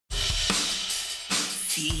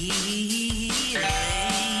Feelings.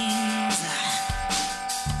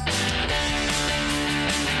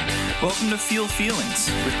 Welcome to Feel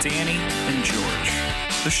Feelings with Danny and George,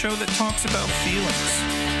 the show that talks about feelings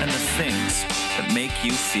and the things that make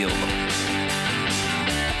you feel them.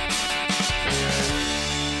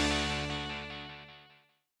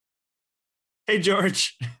 Hey,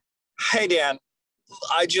 George. Hey, Dan.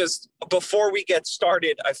 Before we get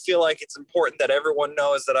started, I feel like it's important that everyone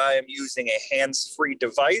knows that I am using a hands-free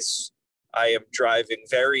device. I am driving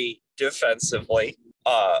very defensively,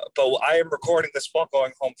 but I am recording this while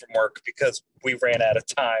going home from work because we ran out of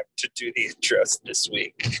time to do the intros this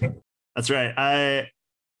week. That's right.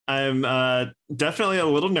 I'm definitely a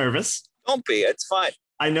little nervous. Don't be. It's fine.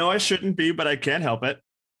 I know I shouldn't be, but I can't help it.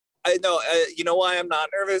 I know. You know why I'm not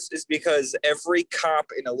nervous is because every cop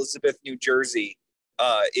in Elizabeth, New Jersey,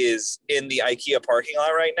 is in the IKEA parking lot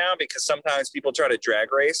right now because sometimes people try to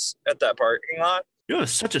drag race at that parking lot. You have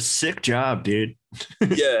such a sick job, dude.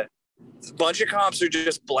 Yeah. A bunch of cops are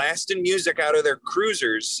just blasting music out of their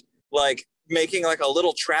cruisers, like making like a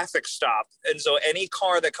little traffic stop. And so any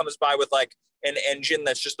car that comes by with like an engine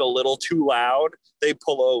that's just a little too loud, they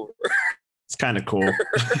pull over. It's kind of cool.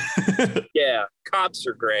 Yeah, cops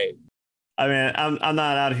are great. I mean, I'm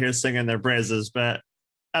not out here singing their praises, but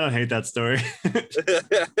I don't hate that story.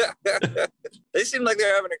 They seem like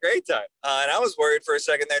they're having a great time. And I was worried for a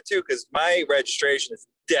second there too, because my registration is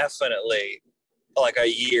definitely like a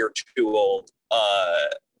year too old.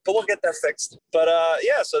 But we'll get that fixed. But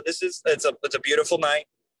yeah, so it's a beautiful night.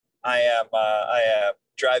 I am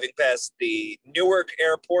driving past the Newark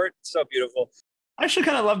airport. It's so beautiful. I actually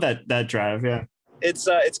kind of love that drive. Yeah. It's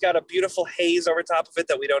got a beautiful haze over top of it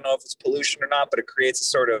that we don't know if it's pollution or not, but it creates a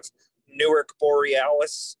sort of Newark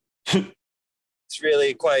Borealis. It's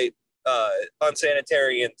really quite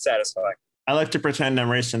unsanitary and satisfying. I like to pretend I'm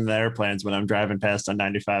racing the airplanes when I'm driving past on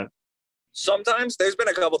 95. Sometimes there's been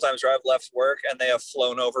a couple times where I've left work and they have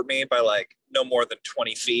flown over me by like no more than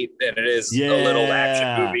 20 feet. And it is a little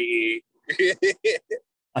action movie.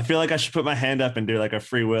 I feel like I should put my hand up and do like a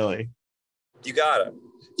free willy. You got it.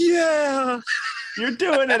 Yeah. You're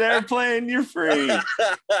doing it, airplane. You're free.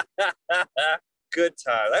 Good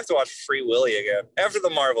time. I have to watch Free Willy again. After the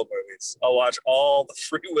Marvel movies, I'll watch all the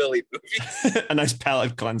Free Willy movies. A nice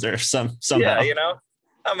palate cleanser somehow. Yeah, you know?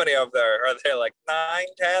 How many of there are there? Like 9,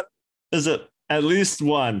 10? Is it at least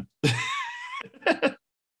one?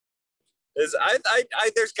 There's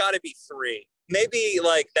got to be 3. Maybe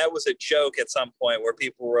like that was a joke at some point where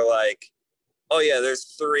people were like, oh yeah,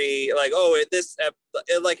 there's 3. Like,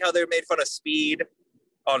 like how they made fun of Speed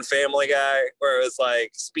on Family Guy, where it was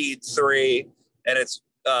like Speed 3, and it's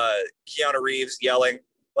Keanu Reeves yelling,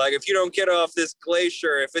 like, if you don't get off this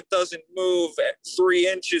glacier, if it doesn't move 3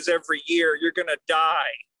 inches every year, you're gonna die.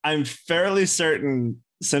 I'm fairly certain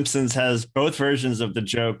Simpsons has both versions of the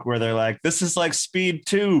joke where they're like, this is like Speed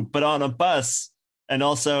 2, but on a bus. And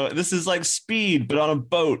also, this is like Speed, but on a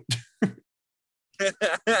boat.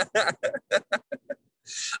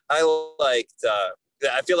 I feel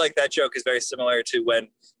like that joke is very similar to when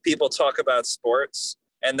people talk about sports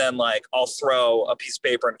and then like I'll throw a piece of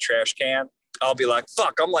paper in a trash can. I'll be like,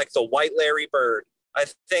 fuck, I'm like the white Larry Bird. I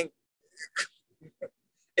think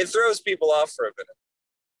it throws people off for a minute.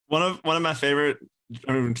 One of my favorite,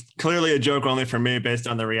 I mean, clearly a joke only for me based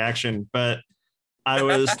on the reaction, but I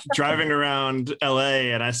was driving around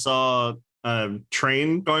LA and I saw a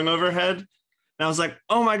train going overhead. And I was like,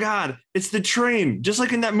 oh my God, it's the train, just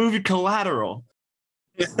like in that movie Collateral.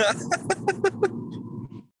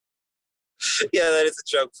 Yeah, that is a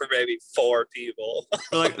joke for maybe 4 people.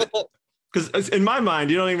 Because in my mind,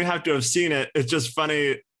 you don't even have to have seen it. It's just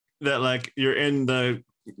funny that like you're in the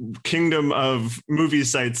kingdom of movie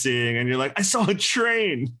sightseeing and you're like, I saw a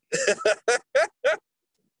train.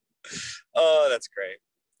 Oh, that's great.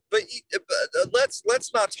 But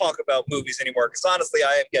let's not talk about movies anymore, because honestly,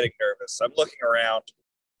 I am getting nervous. I'm looking around.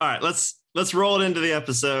 All right, let's roll it into the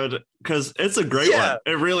episode because it's a great one.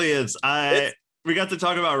 It really is. We got to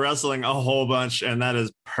talk about wrestling a whole bunch, and that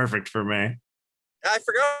is perfect for me. I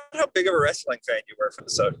forgot how big of a wrestling fan you were for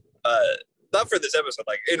this episode. Not for this episode,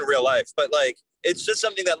 like in real life, but like it's just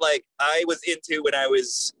something that like I was into when I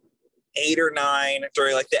was 8 or 9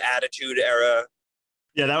 during like the Attitude Era.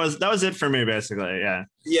 Yeah, that was it for me, basically. Yeah.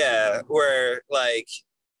 Yeah, where like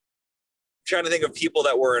I'm trying to think of people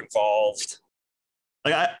that were involved.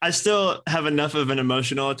 Like I still have enough of an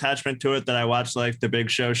emotional attachment to it that I watch like the Big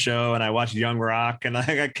Show and I watch Young Rock and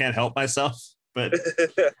I can't help myself. But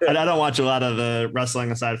I don't watch a lot of the wrestling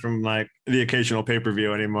aside from like the occasional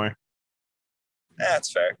pay-per-view anymore.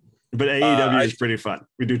 That's fair. But AEW is pretty fun.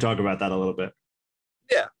 We do talk about that a little bit.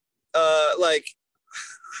 Yeah. Like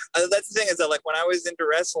That's the thing is that like when I was into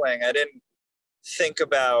wrestling, I didn't think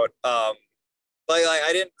about like I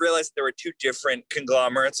didn't realize there were two different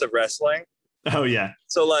conglomerates of wrestling. Oh yeah.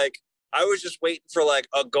 So like I was just waiting for like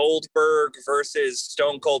a Goldberg versus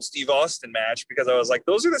Stone Cold Steve Austin match because I was like,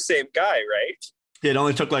 those are the same guy, right? It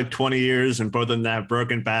only took like 20 years and both of them have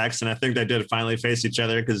broken backs. And I think they did finally face each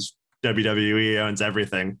other because WWE owns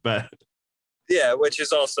everything. But yeah, which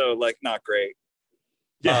is also like not great.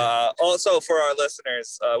 yeah. Also for our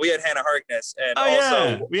listeners, we had Hannah Harkness,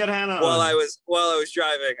 and we had Hannah. While I was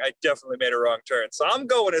driving, I definitely made a wrong turn. So I'm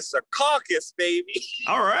going to Secaucus, baby.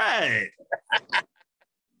 All right.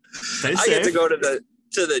 I get to go to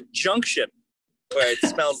the junction where it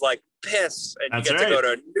smells like piss, and That's you get right. to go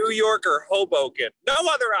to New York or Hoboken. No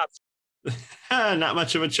other option. Not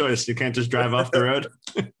much of a choice. You can't just drive off the road.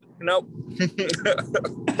 Nope.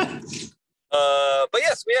 But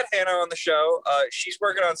yes, we had Hannah on the show. She's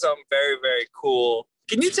working on something very, very cool.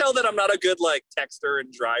 Can you tell that I'm not a good like texter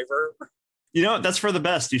and driver? You know, that's for the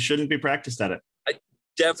best. You shouldn't be practiced at it.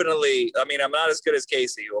 Definitely. I mean, I'm not as good as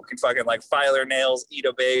Casey, who can fucking like file her nails, eat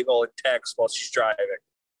a bagel, and text while she's driving.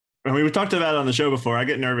 I mean, we talked about it on the show before. I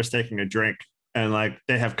get nervous taking a drink, and like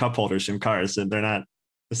they have cup holders in cars, and they're not.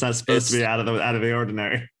 It's not supposed to be out of the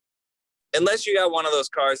ordinary. Unless you got one of those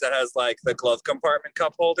cars that has like the glove compartment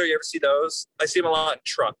cup holder. You ever see those? I see them a lot in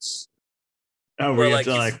trucks. Oh, where you have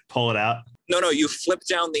to like pull it out? No, you flip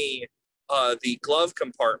down the glove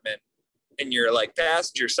compartment in your like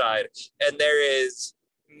passenger side, and there is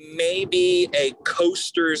maybe a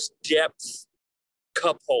coaster's depth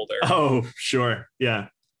cup holder. Oh, sure. Yeah.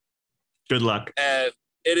 Good luck. And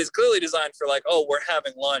it is clearly designed for like, oh, we're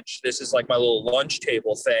having lunch. This is like my little lunch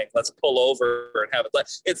table thing. Let's pull over and have it.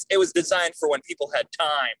 It was designed for when people had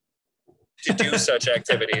time to do such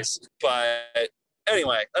activities. But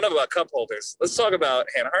anyway, enough about cup holders. Let's talk about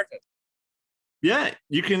Hannah Harkness. Yeah,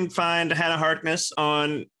 you can find Hannah Harkness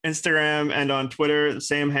on Instagram and on Twitter. The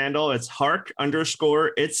same handle. It's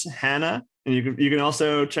Hark_it's Hannah. And you can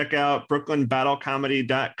also check out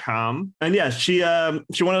brooklynbattlecomedy.com. And yeah, she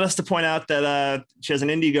wanted us to point out that she has an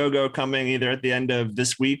Indiegogo coming either at the end of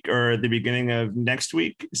this week or the beginning of next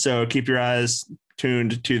week. So keep your eyes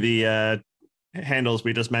tuned to the handles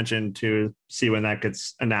we just mentioned to see when that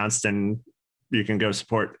gets announced, and you can go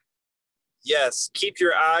support. Yes, keep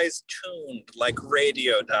your eyes tuned like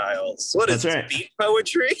radio dials. What is That's right. Beat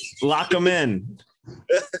poetry? Lock them in.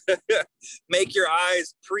 Make your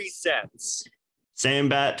eyes presets. Same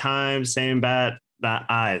bat time, same bat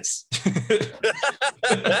eyes.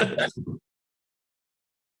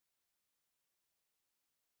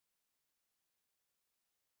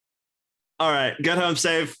 All right, get home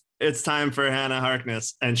safe. It's time for Hannah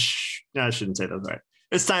Harkness. And no, I shouldn't say that right.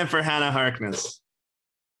 It's time for Hannah Harkness.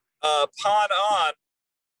 Pawn on.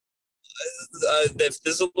 If this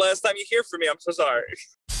is the last time you hear from me, I'm so sorry.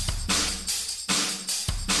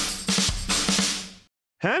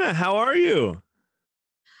 Hannah, how are you?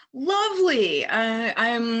 Lovely.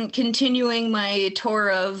 I'm continuing my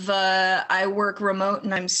tour of I work remote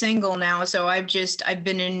and I'm single now. So I've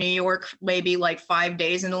been in New York maybe like 5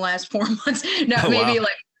 days in the last 4 months. No, maybe wow.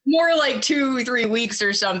 like more like 2-3 weeks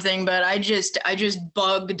or something. But I just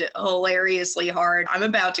bugged hilariously hard. I'm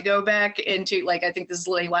about to go back into like, I think this is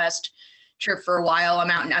the last trip for a while.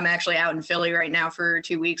 I'm actually out in Philly right now for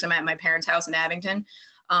 2 weeks. I'm at my parents' house in Abington.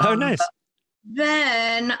 Oh, nice.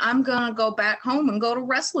 Then I'm gonna go back home and go to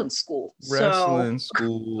wrestling school.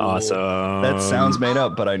 School. Awesome. That sounds made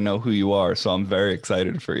up, but I know who you are, so I'm very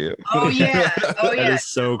excited for you. Oh yeah. That is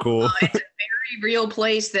so cool. It's a very real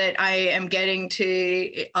place that I am getting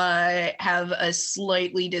to have a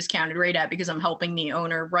slightly discounted rate at because I'm helping the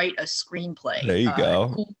owner write a screenplay. There you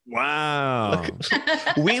go. Cool. Wow.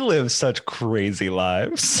 We live such crazy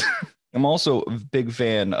lives. I'm also a big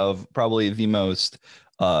fan of probably the most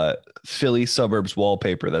Philly suburbs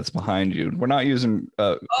wallpaper that's behind you. We're not using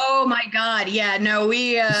oh my god, yeah, no,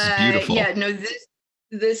 we this is beautiful. yeah, no,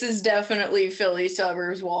 this is definitely Philly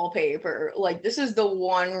suburbs wallpaper. Like this is the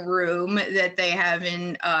one room that they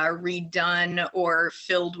haven't redone or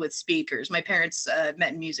filled with speakers. My parents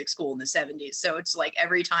met in music school in the 70s, so it's like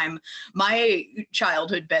every time my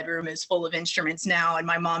childhood bedroom is full of instruments now, and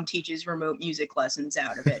my mom teaches remote music lessons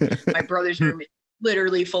out of it. My brother's room is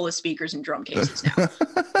literally full of speakers and drum cases now.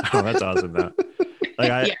 Oh, that's awesome though.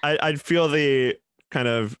 Like I'd feel the kind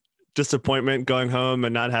of disappointment going home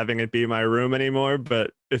and not having it be my room anymore.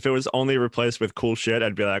 But if it was only replaced with cool shit,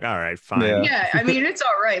 I'd be like, all right, fine. Yeah, I mean it's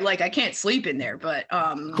all right. Like I can't sleep in there, but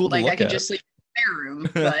Cool like I can just sleep in their room.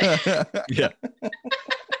 But Yeah.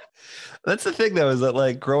 That's the thing though, is that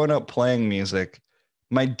like growing up playing music,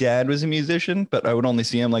 my dad was a musician, but I would only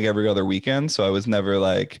see him like every other weekend. So I was never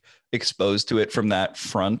like exposed to it from that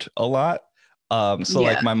front a lot. So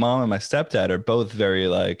like my mom and my stepdad are both very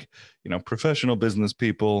like, you know, professional business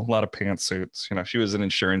people, a lot of pantsuits. You know, she was an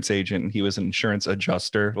insurance agent and he was an insurance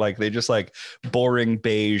adjuster. Like they just like boring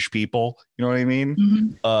beige people. You know what I mean?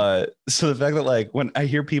 Mhm. So the fact that like when I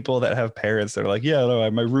hear people that have parents that are like, yeah, no,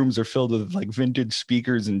 my rooms are filled with like vintage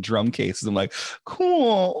speakers and drum cases, I'm like,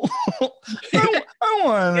 cool. I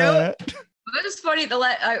want that. It was funny.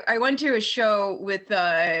 I went to a show with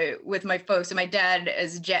my folks, and my dad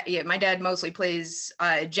my dad mostly plays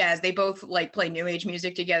jazz. They both like play new age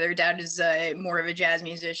music together. Dad is more of a jazz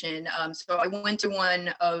musician. So I went to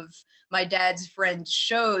one of my dad's friend's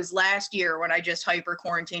shows last year when I just hyper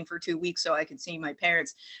quarantined for 2 weeks so I could see my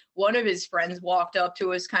parents. One of his friends walked up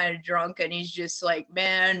to us kind of drunk, and he's just like,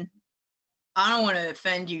 "Man, I don't want to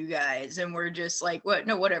offend you guys," and we're just like, "What?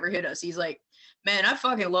 No, whatever. Hit us." He's like, "Man, I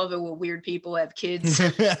fucking love it when weird people have kids."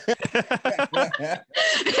 He's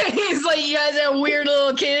like, "You guys have weird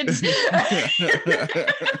little kids." It's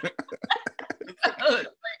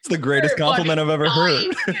the greatest compliment I've ever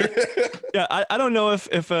heard. Yeah, I don't know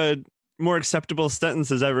if a more acceptable sentence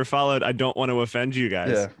has ever followed. I don't want to offend you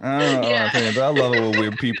guys. Yeah, I love it when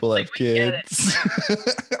weird people have kids.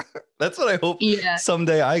 That's what I hope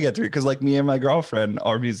someday I get to, because like me and my girlfriend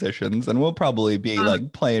are musicians, and we'll probably be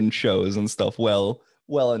like playing shows and stuff well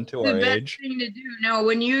into our age. The best thing to do now,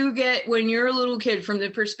 when you're a little kid, from the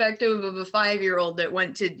perspective of a 5-year-old that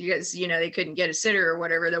went to, because you know they couldn't get a sitter or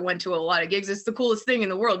whatever, that went to a lot of gigs, it's the coolest thing in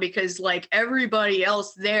the world, because like everybody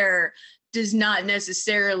else there does not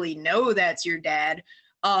necessarily know that's your dad.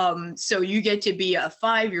 So you get to be a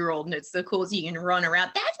 5-year-old, and it's the coolest. You can run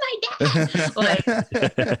around. That's my dad. Like,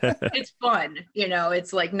 it's fun, you know.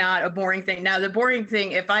 It's like not a boring thing. Now, the boring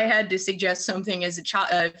thing, if I had to suggest something as a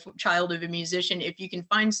child of a musician, if you can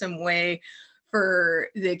find some way for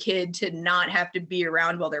the kid to not have to be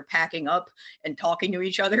around while they're packing up and talking to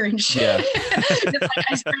each other and shit. Like,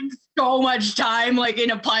 I spend so much time like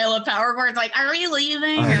in a pile of power cords. Like, are we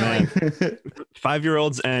leaving? Like,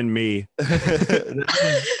 5-year-olds and me.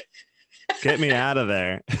 Get me out of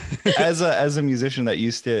there. As a musician that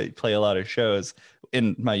used to play a lot of shows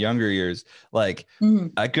in my younger years, like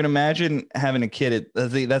I could imagine having a kid.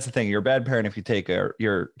 That's the thing. You're a bad parent if you take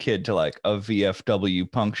your kid to like a VFW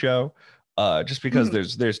punk show. Just because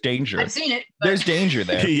there's danger. I've seen it. There's danger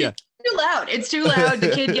there. Yeah. It's too loud. The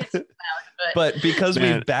kid gets too loud. But because we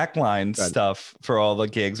backline stuff for all the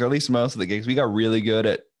gigs, or at least most of the gigs, we got really good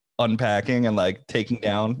at unpacking and like taking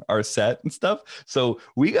down our set and stuff. So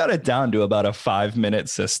we got it down to about a 5-minute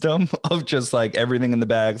system of just like everything in the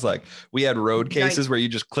bags. Like we had road cases where you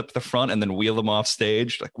just clip the front and then wheel them off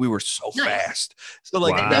stage. Like we were so fast. So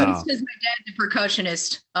like that's because my dad's a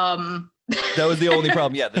percussionist. That was the only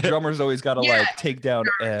problem. Yeah, the drummer's always got to like take down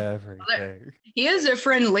everything. He has a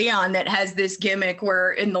friend, Leon, that has this gimmick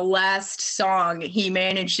where in the last song he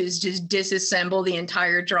manages to just disassemble the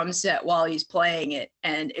entire drum set while he's playing it,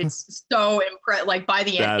 and it's so impressive. Like by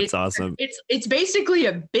the end, that's awesome. It's basically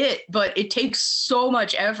a bit, but it takes so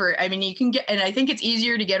much effort. I mean, you can get, and I think it's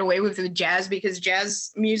easier to get away with jazz, because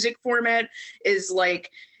jazz music format is like,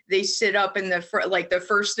 they sit up in the like the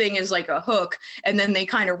first thing is like a hook, and then they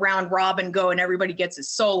kind of round robin go and everybody gets a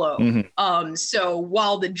solo. So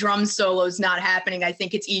while the drum solo is not happening, I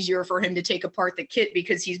think it's easier for him to take apart the kit,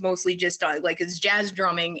 because he's mostly just like his jazz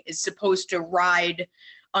drumming is supposed to ride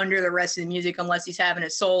under the rest of the music unless he's having a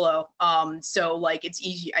solo. So like it's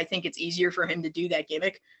easy. I think it's easier for him to do that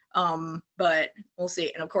gimmick. But we'll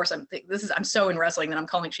see. And of course I'm so in wrestling that I'm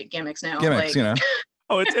calling shit gimmicks now. Gimmicks, like, you know.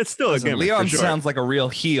 Oh, it's still a gimmick. Leon for sure. sounds like a real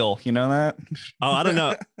heel. You know that? Oh, I don't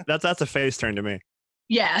know. That's a face turn to me.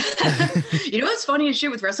 Yeah. You know what's funny as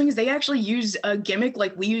shit with wrestling is they actually use a gimmick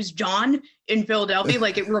like we use John in Philadelphia.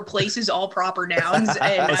 Like it replaces all proper nouns.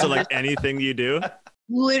 And So like anything you do?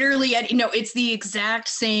 Literally, it's the exact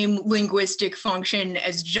same linguistic function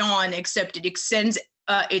as John, except it extends.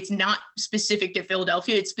 It's not specific to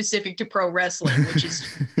Philadelphia. It's specific to pro wrestling, which is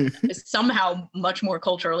somehow much more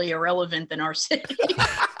culturally irrelevant than our city.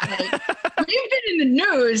 Like, we've been in the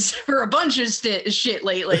news for a bunch of shit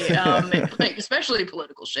lately, like especially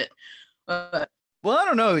political shit. Well, I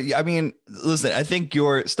don't know. I mean, listen, I think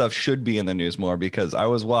your stuff should be in the news more, because I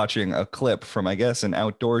was watching a clip from, I guess, an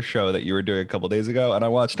outdoor show that you were doing a couple days ago, and I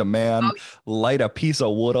watched a man light a piece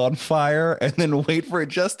of wood on fire and then wait for it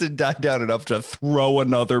just to die down enough to throw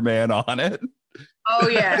another man on it. Oh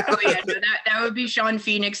yeah. No, that would be Sean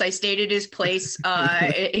Phoenix. I stayed at his place.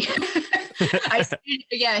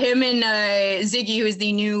 Him and Ziggy, who is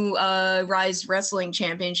the new Rise Wrestling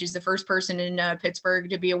champion. She's the first person in Pittsburgh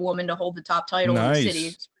to be a woman to hold the top title in the city.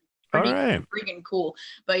 It's pretty freaking cool.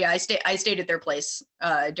 But yeah, I stayed at their place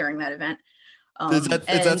during that event. Is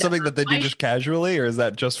that something that they do just casually, or is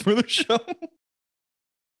that just for the show?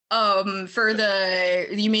 For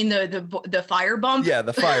you mean the fire bump? Yeah,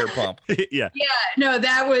 the fire pump. Yeah. Yeah, no,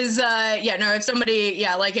 that was if somebody,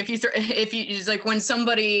 like if you it's like when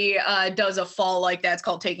somebody does a fall like that's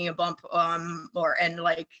called taking a bump, or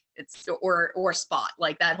spot,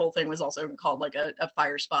 like that whole thing was also called like a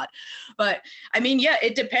fire spot. But I mean, yeah,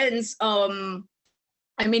 it depends.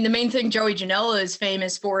 I mean, the main thing Joey Janela is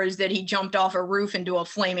famous for is that he jumped off a roof into a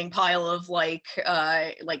flaming pile of like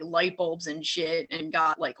light bulbs and shit, and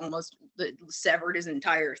got like almost severed his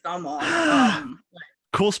entire thumb off.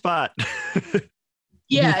 Cool spot.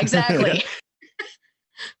 Yeah, exactly.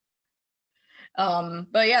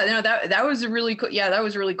 But yeah, no, that was really cool. Yeah, that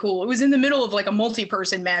was really cool. It was in the middle of like a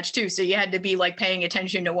multi-person match too, so you had to be like paying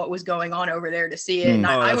attention to what was going on over there to see it. And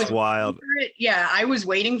I was wild. Yeah, I was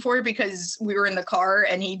waiting for it because we were in the car,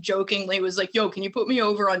 and he jokingly was like, "Yo, can you put me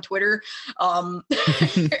over on Twitter?" And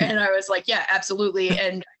I was like, "Yeah, absolutely."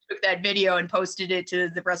 And I took that video and posted it to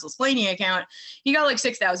the WrestleSplania account. He got like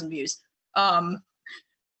 6,000 views.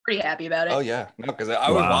 Pretty happy about it. Oh yeah, no, because I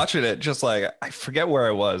was watching it just like, I forget where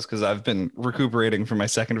I was because I've been recuperating from my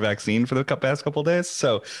second vaccine for the past couple of days.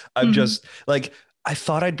 So I'm just like, I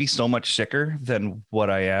thought I'd be so much sicker than what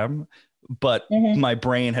I am, but my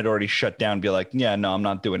brain had already shut down, be like, yeah, no, I'm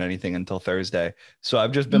not doing anything until Thursday. So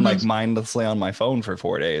I've just been like mindlessly on my phone for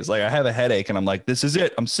 4 days. Like I have a headache and I'm like, this is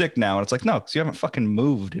it, I'm sick now. And it's like, no, because you haven't fucking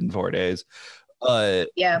moved in 4 days.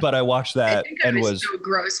 Yeah, but I watched that and was so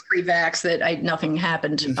gross pre-vax that nothing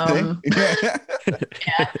happened.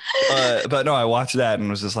 But no, I watched that and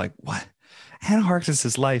was just like, what? Hannah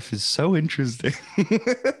Harkness's life is so interesting.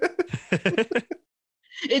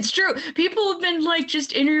 It's true. People have been like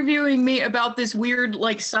just interviewing me about this weird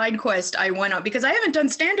like side quest I went on, because I haven't done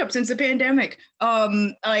stand-up since the pandemic.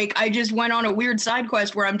 Like I just went on a weird side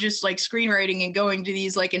quest where I'm just like screenwriting and going to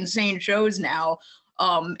these like insane shows now.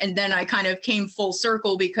 And then I kind of came full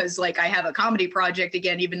circle because like I have a comedy project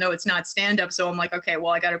again, even though it's not stand-up. So I'm like, okay,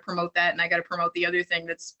 well, I got to promote that, and I got to promote the other thing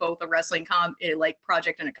that's both a wrestling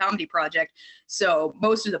project and a comedy project. So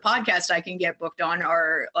most of the podcasts I can get booked on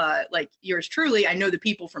are like yours truly. I know the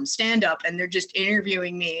people from stand-up, and they're just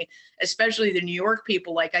interviewing me, especially the New York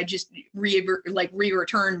people. Like I just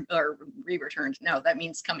returned. No, that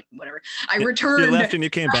means coming. Whatever. I returned. You left and you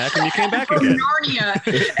came back, and you came back again. Narnia.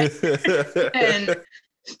 And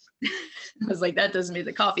I was like, that doesn't mean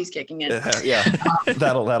the coffee's kicking in. Yeah,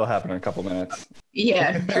 that'll happen in a couple minutes.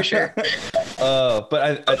 Yeah, for sure.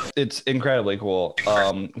 But it's incredibly cool.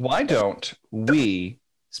 Why don't we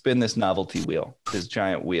spin this novelty wheel, this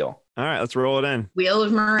giant wheel? All right, let's roll it in. Wheel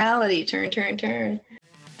of morality. Turn, turn, turn.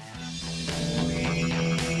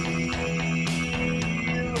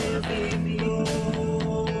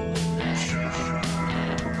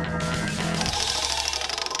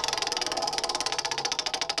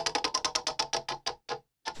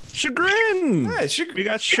 Chagrin. Yeah, we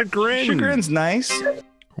got chagrin. Chagrin's nice.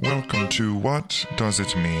 Welcome to What Does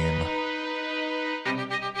It Mean?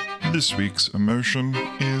 This week's emotion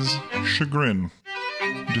is chagrin.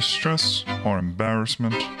 Distress or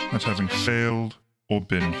embarrassment at having failed or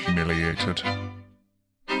been humiliated.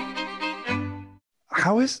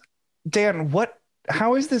 How is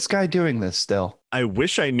this guy doing this still? I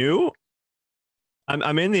wish I knew.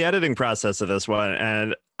 I'm in the editing process of this one,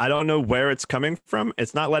 and I don't know where it's coming from.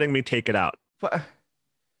 It's not letting me take it out. But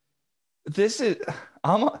this is,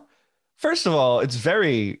 first of all, it's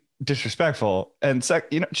very disrespectful. And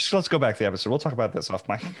just let's go back to the episode. We'll talk about this off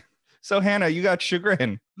mic. So Hannah, you got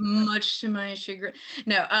chagrin. Much to my chagrin.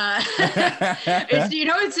 No,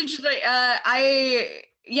 it's interesting. I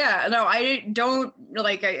don't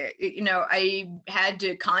like, I had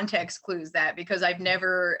to context clues that because I've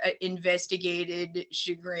never investigated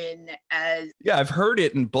chagrin as. Yeah, I've heard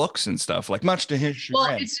it in books and stuff, like much to his chagrin.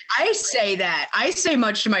 Well, I say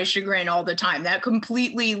much to my chagrin all the time. That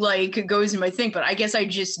completely like goes in my thing, but I guess I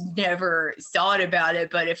just never thought about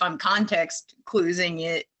it. But if I'm context cluesing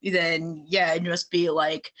it, then yeah, it must be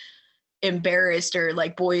like embarrassed or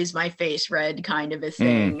like, boy, is my face red kind of a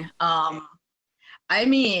thing. I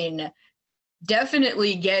mean,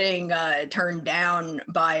 definitely getting turned down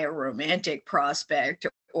by a romantic prospect,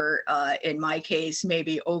 or in my case,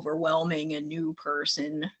 maybe overwhelming a new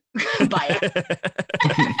person by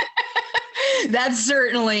that's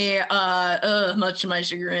certainly much to my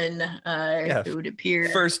chagrin. It would appear.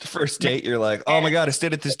 First date, you're like, oh my god, I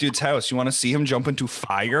stayed at this dude's house. You want to see him jump into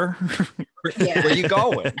fire? Yeah. Where you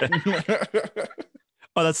going?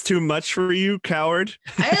 Oh, that's too much for you, coward.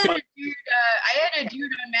 I had a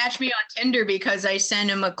dude match me on Tinder because I sent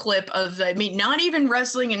him a clip of not even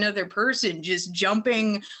wrestling another person, just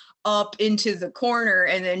jumping up into the corner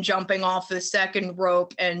and then jumping off the second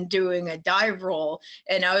rope and doing a dive roll.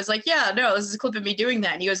 And I was like, yeah, no, this is a clip of me doing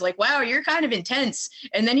that. And he was like, wow, you're kind of intense.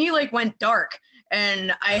 And then he like went dark.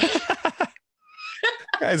 And I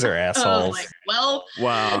Guys are assholes. like, well,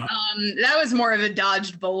 Wow. that was more of a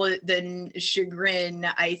dodged bullet than chagrin,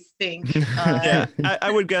 I think. Yeah,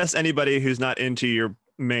 I would guess anybody who's not into your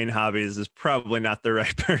main hobbies is probably not the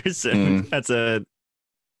right person. That's a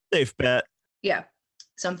safe bet. Yeah,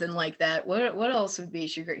 something like that. What else would be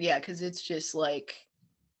chagrin? Yeah, because it's just like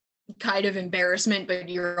kind of embarrassment, but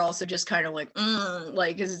you're also just kind of like,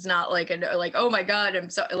 because it's not like like, oh my god,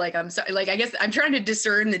 I'm sorry. I guess I'm trying to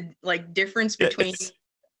discern the like difference between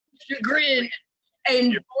chagrin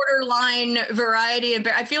and borderline variety. And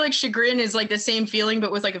I feel like chagrin is like the same feeling,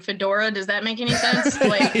 but with like a fedora. Does that make any sense?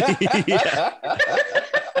 Like,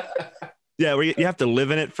 yeah, where you have to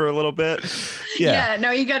live in it for a little bit. Yeah,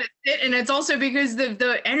 no, you got to sit, and it's also because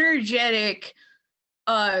the energetic,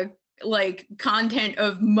 like content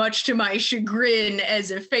of much to my chagrin as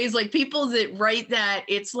a phase, like people that write that,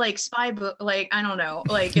 it's like spy book, like I don't know,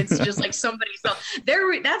 like it's just like somebody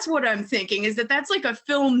that's what I'm thinking, is that's like a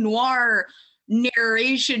film noir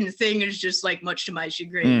narration thing, is just like much to my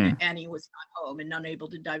chagrin. Annie was not home and unable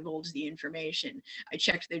to divulge the information. I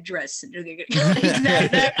checked their dress and that's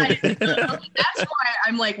why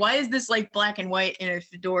I'm like, why is this like black and white in a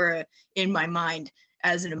fedora in my mind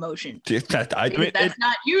as an emotion? That's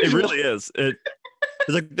not usual. It really is. It's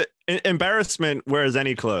like the embarrassment wears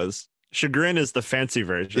any clothes. Chagrin is the fancy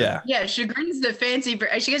version. Yeah, chagrin's the fancy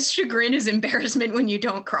version. I guess chagrin is embarrassment when you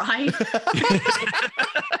don't cry.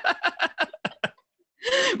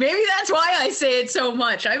 Maybe that's why I say it so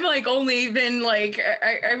much. I've like only been like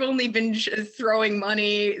I've only been throwing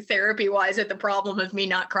money therapy wise at the problem of me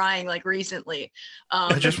not crying like recently.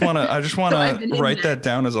 I just want to write that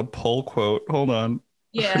down as a poll quote. Hold on.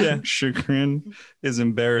 Yeah. Chagrin is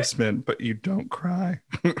embarrassment, but you don't cry.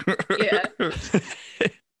 Yeah.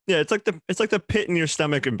 Yeah, it's like the pit in your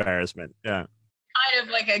stomach embarrassment. Yeah. Kind of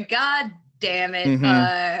like a god damn it.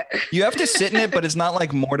 You have to sit in it, but it's not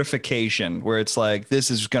like mortification where it's like, this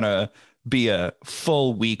is gonna be a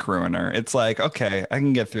full week ruiner. It's like, okay, I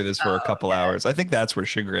can get through this for a couple hours. I think that's where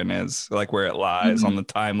chagrin is, like where it lies on the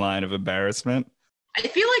timeline of embarrassment. I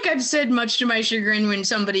feel like I've said much to my chagrin when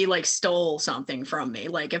somebody like stole something from me,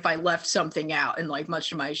 like if I left something out, and like much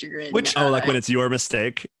to my chagrin. Which like when it's your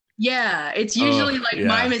mistake. Yeah, it's usually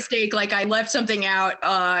my mistake. Like I left something out,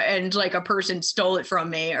 and like a person stole it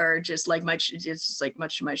from me, or just like much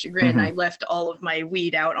to my chagrin, I left all of my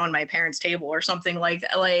weed out on my parents' table or something like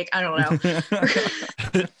that. Like I don't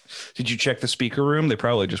know. Did you check the speaker room? They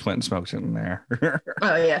probably just went and smoked it in there.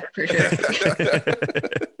 Oh yeah, for sure.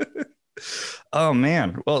 Oh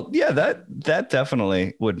man, well yeah, that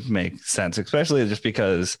definitely would make sense, especially just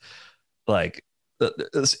because like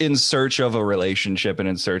in search of a relationship and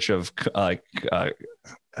in search of like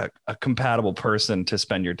a compatible person to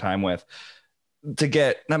spend your time with, to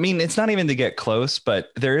get, I mean, it's not even to get close, but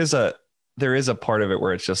there is a part of it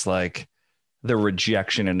where it's just like the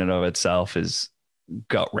rejection in and of itself is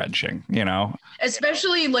gut wrenching, you know,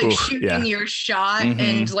 especially like shooting your shot.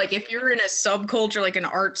 And like if you're in a subculture, like an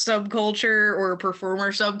art subculture or a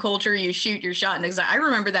performer subculture, you shoot your shot. And I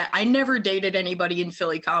remember that I never dated anybody in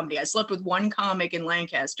Philly comedy. I slept with one comic in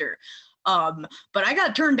Lancaster, but I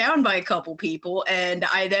got turned down by a couple people, and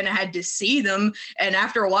I then had to see them, and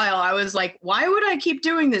after a while I was like, why would I keep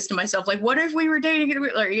doing this to myself? Like what if we were dating,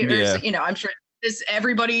 or, you know, I'm sure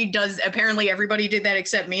everybody does. Apparently everybody did that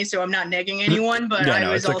except me, so I'm not negging anyone, but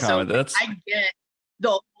I was also I get the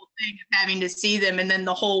whole thing of having to see them, and then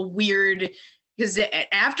the whole weird, because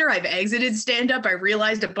after I've exited stand-up, I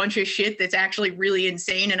realized a bunch of shit that's actually really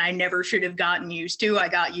insane and I never should have gotten used to. I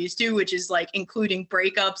got used to, which is like including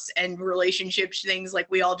breakups and relationship things, like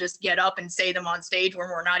we all just get up and say them on stage when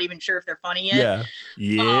we're not even sure if they're funny yet.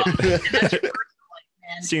 Yeah. That's your personal life,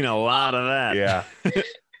 man. Seen a lot of that. Yeah.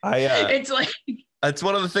 It's like, it's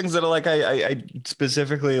one of the things that I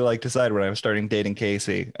specifically like decided when I was starting dating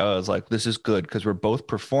Casey. I was like, this is good because we're both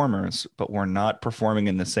performers, but we're not performing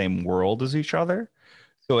in the same world as each other.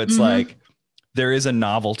 So it's like there is a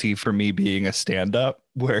novelty for me being a stand-up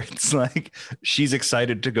where it's like she's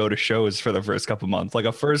excited to go to shows for the first couple months. Like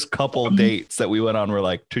a first couple dates that we went on were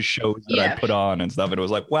like to shows that I put on and stuff. And it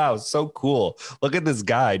was like, wow, so cool. Look at this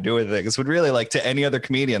guy doing things. Would really like to any other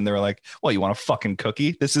comedian. They were like, well, you want a fucking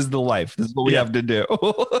cookie? This is the life. This is what we have to do.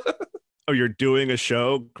 oh, you're doing a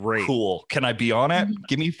show? Great. Cool. Can I be on it?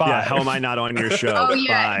 Give me 5. Yeah, how am I not on your show? Oh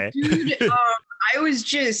yeah, Bye. dude. I was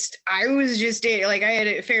just dating, like I had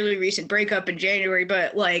a fairly recent breakup in January,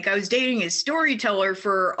 but like I was dating a storyteller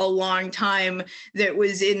for a long time that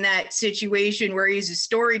was in that situation where he's a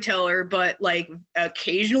storyteller, but like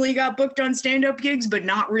occasionally got booked on stand-up gigs, but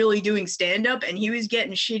not really doing stand-up. And he was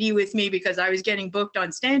getting shitty with me because I was getting booked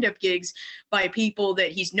on stand-up gigs by people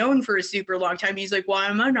that he's known for a super long time. He's like, why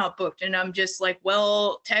am I not booked? And I'm just like,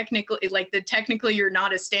 well, technically technically you're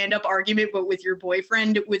not a stand-up argument, but with your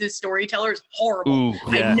boyfriend with a storyteller is horrible. Ooh,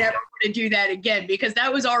 yeah. I never want to do that again, because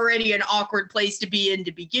that was already an awkward place to be in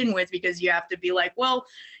to begin with, because you have to be like, well,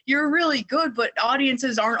 you're really good, but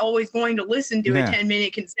audiences aren't always going to listen to a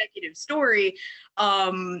 10-minute consecutive story.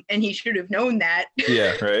 And he should have known that.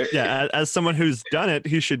 Yeah, right. Yeah, as someone who's done it,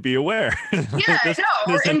 he should be aware. Yeah, this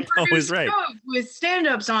no, and always right. With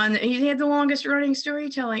stand-ups on, he had the longest running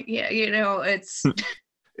storytelling. Yeah, it's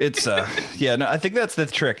I think that's the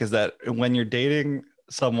trick, is that when you're dating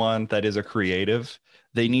someone that is a creative,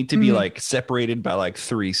 they need to be like separated by like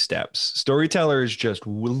 3 steps. Storyteller is just a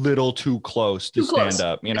little too close to stand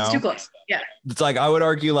up, you know? It's too close. Yeah. It's like, I would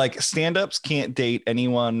argue like stand-ups can't date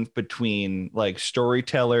anyone between like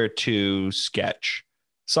storyteller to sketch.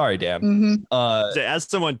 Sorry, Dan. As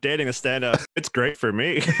someone dating a stand-up, it's great for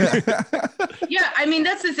me. Yeah, I mean,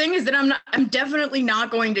 that's the thing, is that I'm definitely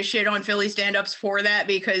not going to shit on Philly stand-ups for that,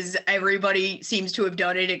 because everybody seems to have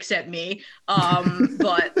done it except me.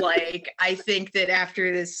 But like, I think that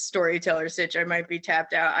after this storyteller sitch, I might be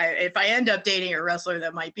tapped out. If I end up dating a wrestler,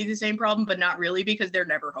 that might be the same problem, but not really, because they're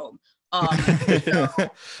never home.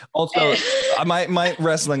 Also, my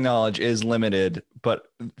wrestling knowledge is limited, but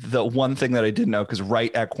the one thing that I did know, because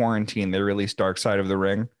right at quarantine they released Dark Side of the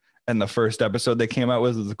Ring, and the first episode they came out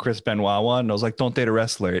with was the Chris Benoit one, and I was like, don't date a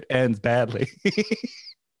wrestler, it ends badly.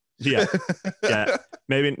 Yeah.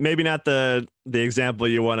 Maybe not the example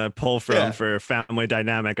you want to pull from for family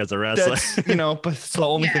dynamic as a wrestler. That's, but it's the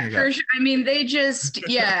only thing. For sure. I mean,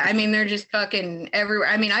 they're just fucking everywhere.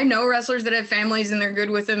 I mean, I know wrestlers that have families and they're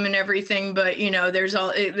good with them and everything, but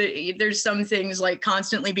there's some things like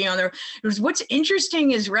constantly being on there. What's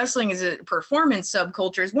interesting is wrestling as a performance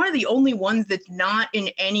subculture is one of the only ones that's not in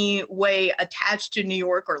any way attached to New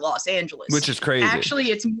York or Los Angeles, which is crazy.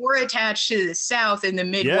 Actually, it's more attached to the South and the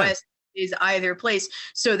Midwest. Is either place.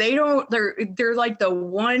 So they're like the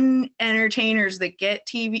one entertainers that get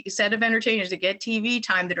set of entertainers that get TV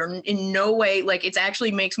time that are in no way, like, it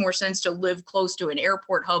actually makes more sense to live close to an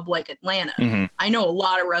airport hub like Atlanta. Mm-hmm. I know a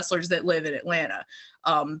lot of wrestlers that live in Atlanta.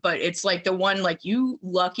 But it's like the one, like, you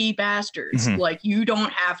lucky bastards. Mm-hmm. Like, you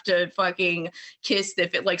don't have to fucking kiss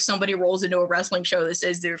if it, like, somebody rolls into a wrestling show that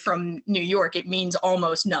says they're from New York, it means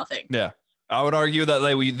almost nothing. Yeah. I would argue that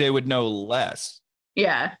they would know less.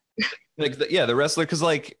 Yeah. The wrestler, because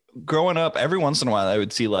like growing up, every once in a while I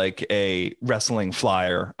would see like a wrestling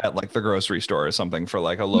flyer at like the grocery store or something for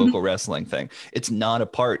like a local wrestling thing. It's not a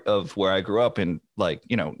part of where I grew up in, like,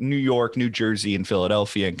 New York, New Jersey, and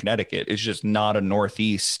Philadelphia and Connecticut. It's just not a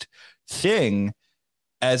Northeast thing,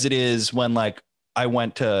 as it is when like I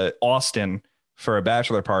went to Austin for a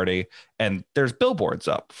bachelor party and there's billboards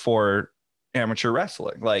up for amateur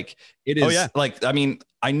wrestling. Like, it is like, I mean,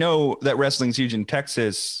 I know that wrestling's huge in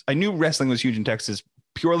Texas. I knew wrestling was huge in Texas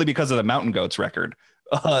purely because of the Mountain Goats record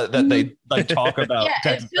that they like talk about.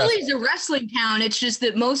 Yeah, Philly's a wrestling town. It's just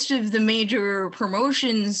that most of the major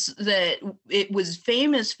promotions that it was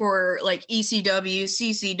famous for, like ECW,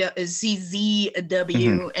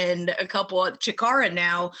 CZW, and a couple of Chikara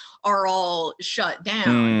now, are all shut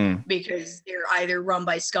down because they're either run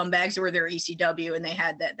by scumbags or they're ECW, and they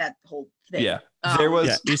had that whole thing. Yeah. There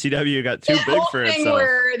was ECW got too big for itself.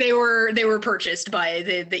 Where they were purchased by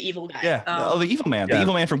the evil guy. Yeah, the evil man, the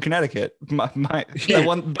evil man from Connecticut. The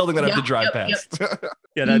one building that I have to drive past.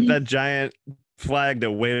 That giant flag that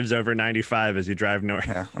waves over 95 as you drive north.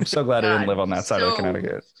 Yeah, I'm so glad I didn't live on that side of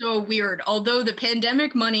Connecticut. So weird. Although the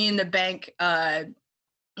pandemic Money in the Bank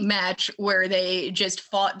match where they just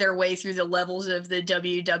fought their way through the levels of the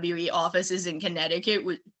WWE offices in Connecticut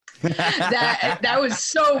that was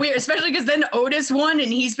so weird, especially because then Otis won,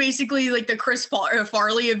 and he's basically like the Chris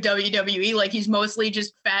Farley of WWE. Like, he's mostly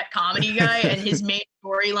just fat comedy guy, and his main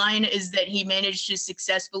storyline is that he managed to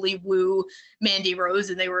successfully woo Mandy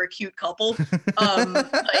Rose, and they were a cute couple.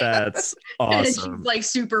 That's awesome. Like,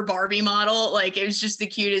 super Barbie model. Like, it was just the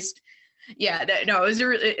cutest. Yeah,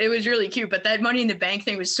 it was really cute. But that Money in the Bank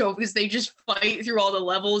thing was because they just fight through all the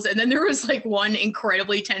levels, and then there was like one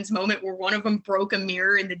incredibly tense moment where one of them broke a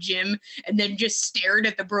mirror in the gym and then just stared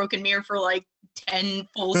at the broken mirror for like 10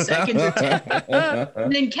 full seconds or 10,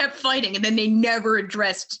 and then kept fighting, and then they never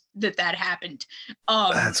addressed that happened.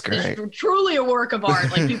 That's great. It's truly a work of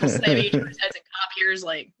art. Like people say, each of his heads and copiers,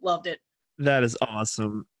 like loved it. That is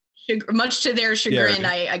awesome. Much to their chagrin,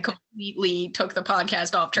 Yeah. I completely took the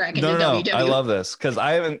podcast off track into No, WWE. I love this because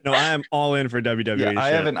I haven't. No, I am all in for WWE. Yeah,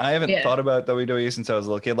 I shit. haven't Yeah. thought about WWE since I was a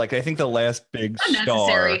little kid. Like, I think the last big star.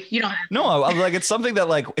 Unnecessary. You don't have to. No, I like it's something that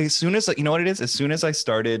like as soon as you know what it is. As soon as I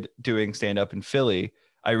started doing stand up in Philly,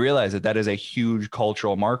 I realized that is a huge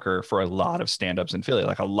cultural marker for a lot of stand-ups in Philly.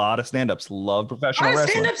 Like a lot of stand-ups love professional A lot of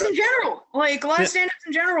wrestling. stand-ups in general. Like a lot Yeah. of stand-ups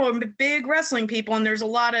in general are big wrestling people, and there's a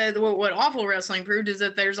lot of what awful wrestling proved is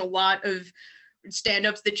that there's a lot of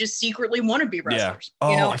stand-ups that just secretly want to be wrestlers.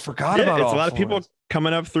 Oh, You know? I forgot Yeah, about it's a all lot of people fours.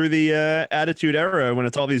 coming up through the Attitude Era when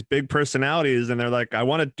it's all these big personalities and they're like, I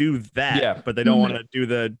want to do that, Yeah. but they don't Mhm. want to do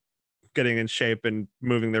the getting in shape and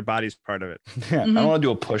moving their bodies part of it. Yeah, I don't want to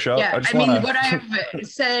do a push-up. Yeah, just I mean, wanna... what I've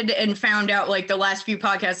said and found out, like the last few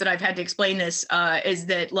podcasts that I've had to explain this, is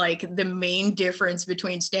that like the main difference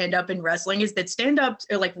between stand-up and wrestling is that stand-ups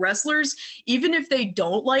are like wrestlers, even if they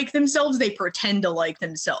don't like themselves, they pretend to like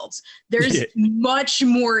themselves. There's Yeah. much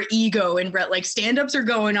more ego in like stand-ups are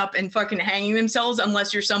going up and fucking hanging themselves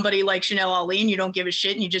unless you're somebody like Chanel Ali and you don't give a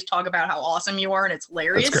shit and you just talk about how awesome you are and it's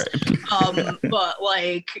hilarious. That's great. But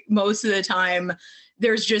like most of the time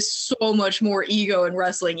there's just so much more ego in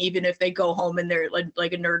wrestling, even if they go home and they're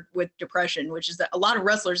like a nerd with depression, which is that a lot of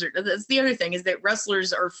wrestlers are. That's the other thing is that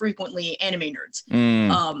wrestlers are frequently anime nerds.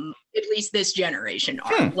 Mm. At least this generation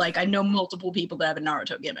are. Like I know multiple people that have a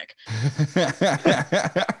Naruto gimmick,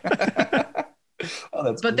 Oh,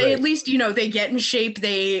 that's but great. they at least, you know, they get in shape.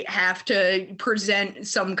 They have to present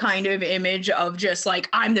some kind of image of just like,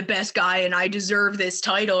 I'm the best guy and I deserve this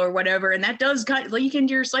title or whatever. And that does kind of leak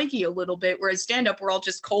into your psyche a little bit. Whereas stand up, we're all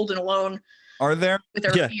just cold and alone Are there with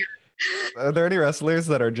our Yeah. fear. any wrestlers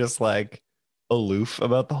that are just like aloof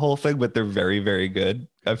about the whole thing, but they're very, very good?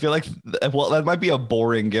 I feel like, well, that might be a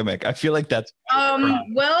boring gimmick. I feel like that's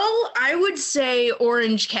Well, I would say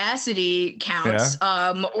Orange Cassidy counts.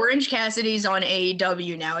 Orange Cassidy's on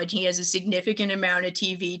AEW now, and he has a significant amount of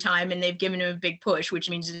TV time, and they've given him a big push, which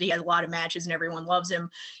means that he has a lot of matches and everyone loves him.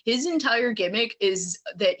 His entire gimmick is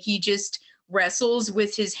that he just wrestles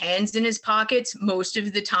with his hands in his pockets most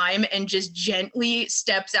of the time and just gently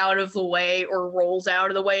steps out of the way or rolls out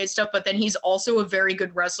of the way and stuff. But then he's also a very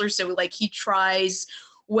good wrestler. So like he tries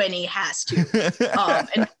when he has to. And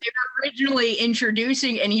they were originally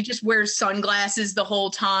introducing, and he just wears sunglasses the whole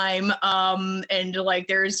time. And like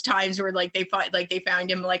there's times where like they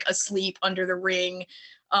found him like asleep under the ring.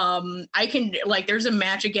 I can like there's a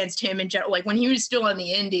match against him in general, like when he was still on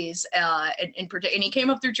the indies, and he came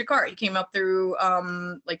up through Chikara. He came up through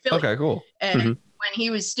like Philly. okay, cool. And when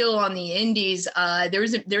he was still on the indies,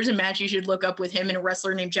 there's a match you should look up with him and a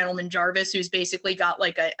wrestler named Gentleman Jarvis, who's basically got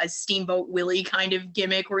like a Steamboat Willie kind of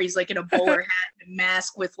gimmick where he's like in a bowler hat and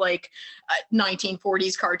mask with like a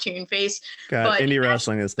 1940s cartoon face. God, But indie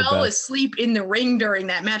wrestling is the Fell best. asleep in the ring during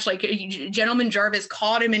that match. Like Gentleman Jarvis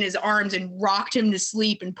caught him in his arms and rocked him to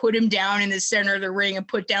sleep and put him down in the center of the ring and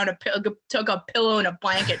put down took a pillow and a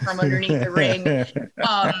blanket from underneath the ring.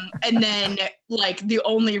 And then like the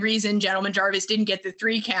only reason Gentleman Jarvis didn't get the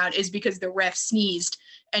 3 count is because the ref sneezed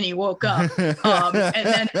and he woke up. And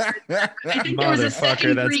then I think there was a Motherfucker,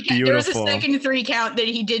 second that's 3 count. There was a beautiful. second 3 count that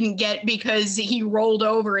he didn't get because he rolled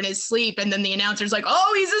over in his sleep, and then the announcer's like,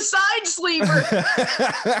 "Oh, he's a side sleeper."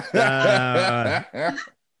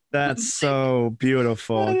 That's so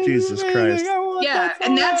beautiful. Jesus Christ. Yeah,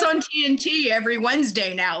 and that's on TNT every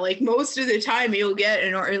Wednesday now. Like most of the time, you'll get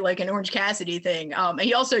an Orange Cassidy thing. And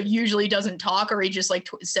he also usually doesn't talk, or he just like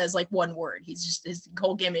says like one word. He's just his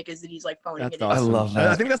whole gimmick is that he's like phoning That's it in. awesome. I love that.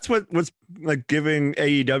 I think that's what's like giving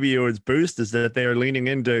AEW its boost is that they are leaning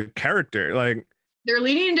into character. Like They're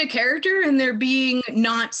leaning into character and they're being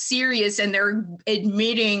not serious, and they're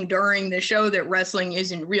admitting during the show that wrestling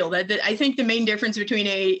isn't real. That I think the main difference between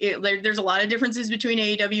there's a lot of differences between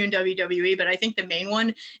AEW and WWE, but I think the main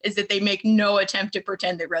one is that they make no attempt to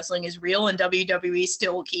pretend that wrestling is real, and WWE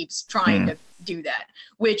still keeps trying to do that,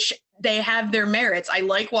 which they have their merits. I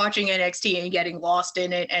like watching NXT and getting lost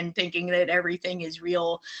in it and thinking that everything is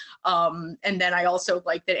real. And then I also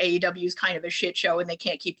like that AEW is kind of a shit show and they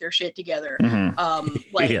can't keep their shit together.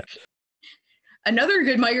 Yeah. Another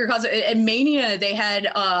good microcosm at Mania, they had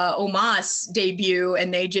Omos debut,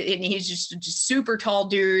 and he's just a super tall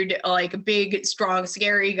dude, like a big, strong,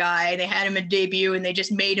 scary guy. They had him a debut, and they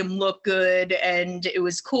just made him look good, and it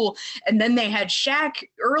was cool. And then they had Shaq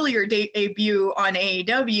earlier debut on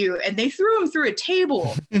AEW, and they threw him through a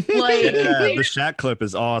table. Like, the Shaq clip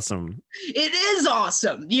is awesome. It is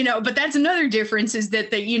awesome, you know, but that's another difference is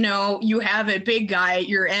that you know, you have a big guy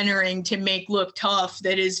you're entering to make look tough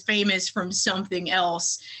that is famous from something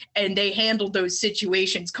else, and they handled those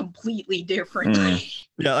situations completely differently.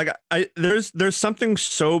 Yeah, like there's something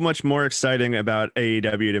so much more exciting about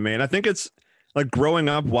AEW to me, and I think it's like growing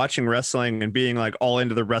up watching wrestling and being like all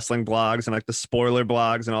into the wrestling blogs and like the spoiler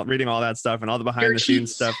blogs and reading all that stuff and all the behind the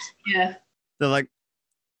scenes stuff. Yeah, they're like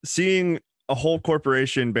seeing a whole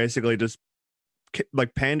corporation basically just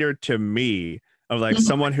like pander to me of like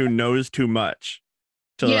someone who knows too much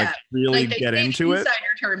to like really like get into it. Insider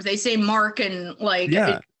terms, they say mark and like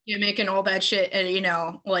gimmick and all that shit, and you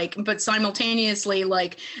know, like, but simultaneously,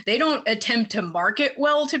 like, they don't attempt to market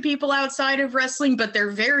well to people outside of wrestling, but they're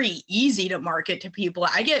very easy to market to people.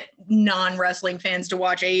 I get non-wrestling fans to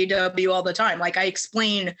watch AEW all the time. Like, I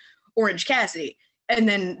explain Orange Cassidy, and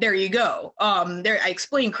then there you go. I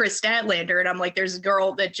explain Chris Statlander, and I'm like, there's a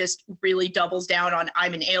girl that just really doubles down on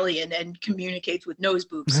I'm an alien and communicates with nose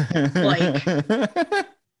boobs. Like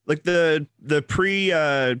the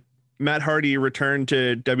pre Matt Hardy return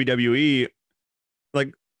to WWE,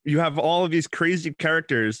 like you have all of these crazy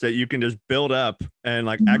characters that you can just build up and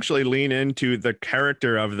like actually lean into the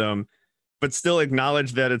character of them, but still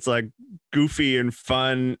acknowledge that it's like goofy and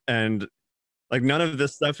fun and like none of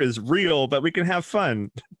this stuff is real, but we can have fun.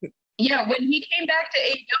 Yeah, when he came back to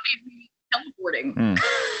AEW, he was teleporting.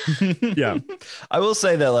 Yeah. I will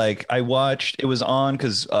say that like I watched, it was on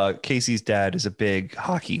because Casey's dad is a big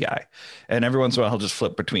hockey guy, and every once in a while he'll just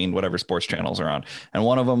flip between whatever sports channels are on, and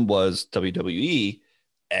one of them was WWE,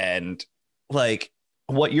 and like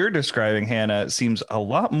what you're describing, Hannah, seems a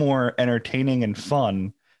lot more entertaining and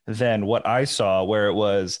fun than what I saw, where it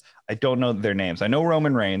was, I don't know their names. I know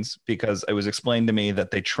Roman Reigns because it was explained to me that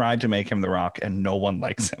they tried to make him The Rock and no one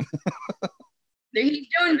likes him. He's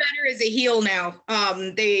doing better as a heel now.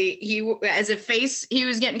 He as a face, he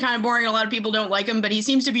was getting kind of boring. A lot of people don't like him, but he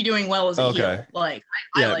seems to be doing well as a heel. Like,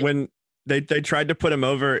 I like when they tried to put him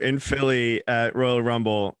over in Philly at Royal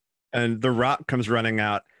Rumble, and The Rock comes running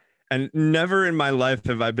out, and never in my life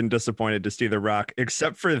have I been disappointed to see The Rock,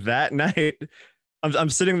 except for that night.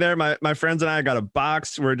 I'm sitting there, my friends and I got a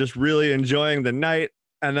box. We're just really enjoying the night,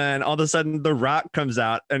 and then all of a sudden The Rock comes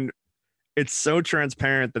out, and it's so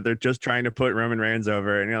transparent that they're just trying to put Roman Reigns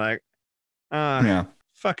over, and you're like,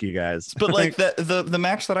 fuck you guys. But like the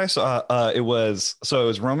match that I saw, it was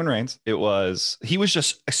Roman Reigns. He was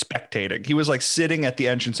just spectating. He was like sitting at the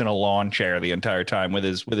entrance in a lawn chair the entire time with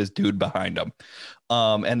his dude behind him.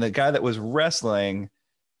 And the guy that was wrestling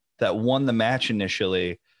that won the match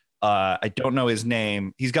initially, I don't know his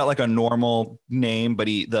name. He's got like a normal name, but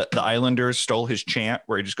the Islanders stole his chant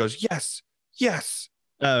where he just goes, yes, yes.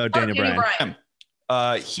 Oh, Daniel Bryan.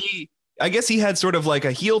 I guess he had sort of like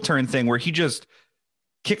a heel turn thing where he just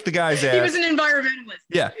kicked the guy's ass. He was an environmentalist.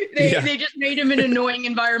 Yeah. They just made him an annoying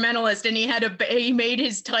environmentalist, and he made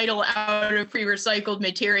his title out of pre-recycled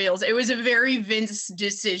materials. It was a very Vince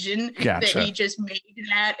decision that he just made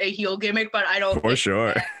that a heel gimmick, but I don't for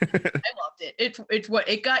sure. I loved it. It's what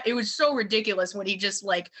it got. It was so ridiculous when he just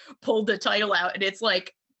like pulled the title out, and it's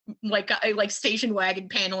like station wagon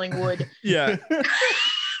paneling wood. Yeah.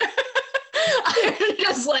 I'm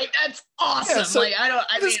just like, that's awesome. Yeah, so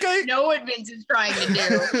I know what Vince is trying to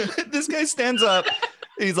do. This guy stands up.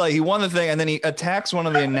 He's like, he won the thing, and then he attacks one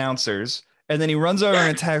of the announcers, and then he runs over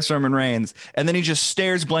and attacks Roman Reigns, and then he just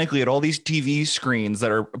stares blankly at all these TV screens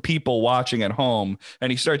that are people watching at home,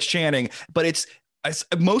 and he starts chanting. But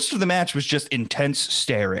most of the match was just intense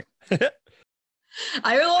staring.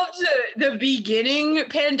 I loved the beginning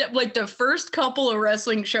like the first couple of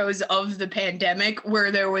wrestling shows of the pandemic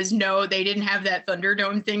where they didn't have that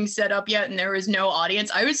Thunderdome thing set up yet and there was no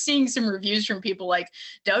audience. I was seeing some reviews from people like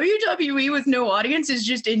WWE with no audience is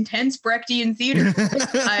just intense Brechtian theater.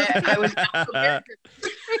 I was not prepared.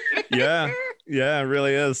 Yeah, it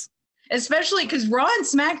really is. Especially because Raw and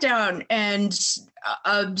SmackDown and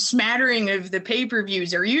a smattering of the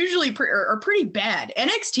pay-per-views are usually pretty bad.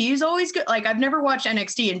 NXT is always good. Like, I've never watched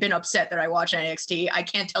NXT and been upset that I watched NXT. I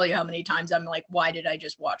can't tell you how many times I'm like, why did I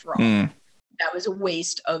just watch Raw? That was a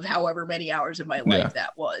waste of however many hours of my life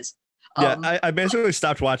that was. I basically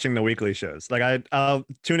stopped watching the weekly shows. Like I'll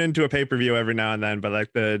tune into a pay-per-view every now and then, but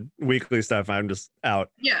like the weekly stuff, I'm just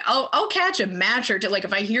out. Yeah, I'll catch a match or two. Like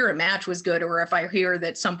if I hear a match was good, or if I hear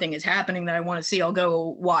that something is happening that I want to see, I'll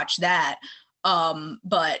go watch that.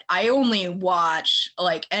 But I only watch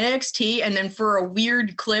like NXT, and then for a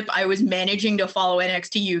weird clip, I was managing to follow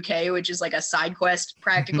NXT UK, which is like a side quest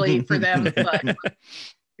practically for them. But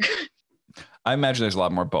I imagine there's a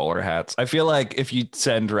lot more bowler hats. I feel like if you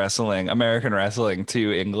send American wrestling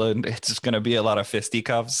to England, it's just going to be a lot of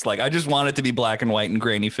fisticuffs. Like, I just want it to be black and white and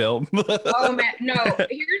grainy film. Oh man, no.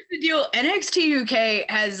 Here's the deal: NXT UK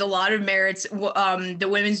has a lot of merits. The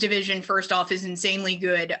women's division, first off, is insanely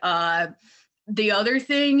good. The other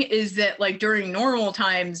thing is that, like, during normal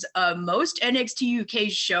times, most NXT UK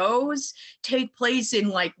shows take place in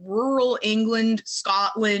like rural England,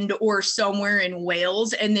 Scotland, or somewhere in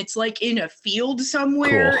Wales, and it's like in a field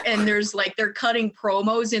somewhere. Cool. And there's like they're cutting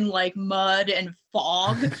promos in like mud and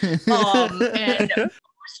fog, and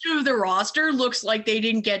most of the roster looks like they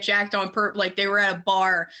didn't get jacked on like they were at a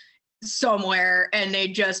bar somewhere and they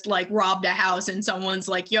just like robbed a house and someone's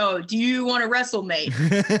like, yo, do you want to wrestle, mate?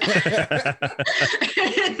 That's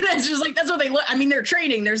just like, that's what they look. I mean, they're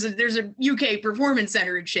training. There's a UK performance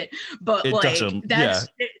center and shit, but it like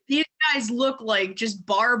these guys look like just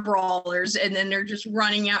bar brawlers, and then they're just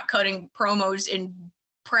running out cutting promos in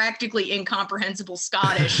practically incomprehensible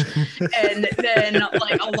Scottish. And then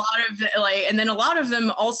like a lot of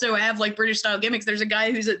them also have like British style gimmicks. There's a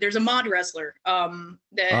guy there's a mod wrestler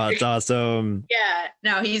that's awesome. Yeah,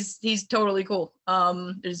 no, he's totally cool.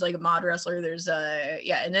 There's like a mod wrestler, there's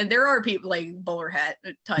and then there are people like bowler hat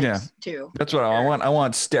types too. That's what I want. I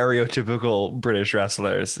want stereotypical British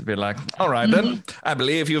wrestlers to be like, all right, then I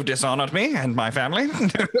believe you've dishonored me and my family.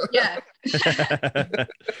 Yeah.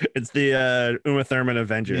 It's the Uma Thurman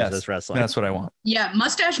Avengers. This wrestling. That's what I want. Yeah,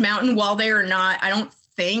 Mustache Mountain, while they are not, I don't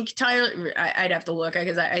think Tyler, I'd have to look,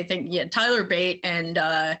 because I think Tyler Bate and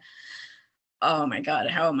oh my god,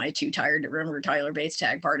 how am I too tired to remember Tyler Bates'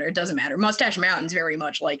 tag partner? It doesn't matter. Mustache Mountain's very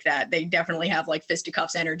much like that. They definitely have like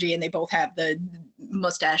fisticuffs energy, and they both have the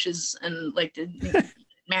mustaches and like the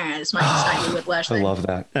man, it's my Snidely Whiplash thing. I love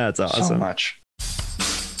that. That's awesome. So much.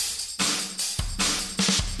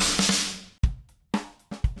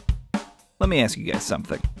 Let me ask you guys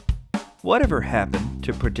something. Whatever happened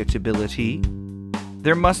to predictability?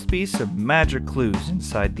 There must be some magic clues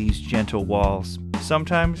inside these gentle walls.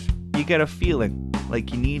 Sometimes you get a feeling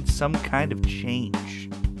like you need some kind of change.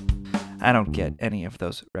 I don't get any of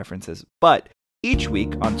those references, but each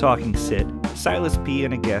week on Talking Sit, Silas P.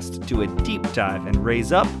 and a guest do a deep dive and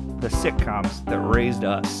raise up the sitcoms that raised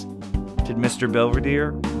us. Did Mr.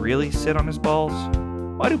 Belvedere really sit on his balls?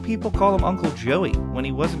 Why do people call him Uncle Joey when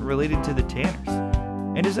he wasn't related to the Tanners?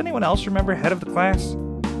 And does anyone else remember Head of the Class?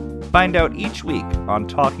 Find out each week on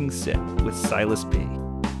Talking Sit with Silas P.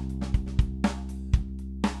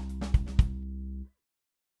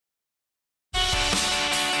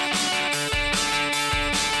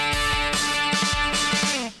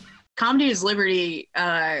 Comedy is Liberty,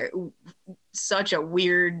 such a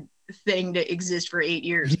weird thing to exist for 8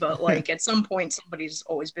 years, but like at some point somebody's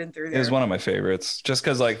always been through there. It was one of my favorites just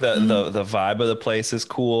because like the vibe of the place is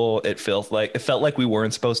cool. It felt like we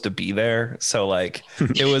weren't supposed to be there, so like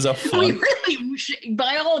it was a fun. We really,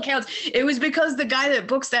 by all accounts, it was because the guy that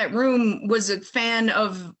books that room was a fan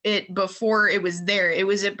of it before it was there. It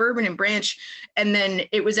was at Bourbon and Branch, and then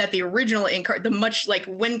it was at the original much like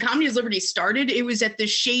when Comedy is Liberty started, it was at the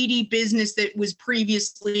shady business that was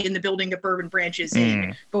previously in the building that Bourbon Branch is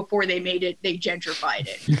in before they made it, they gentrified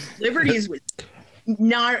it. Liberty's was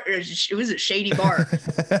not, it was a shady bar.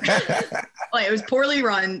 Like, it was poorly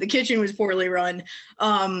run. The kitchen was poorly run.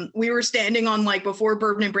 We were standing on like before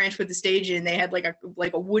Bourbon and Branch put the stage in, they had like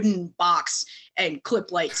a wooden box and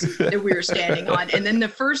clip lights that we were standing on. And then the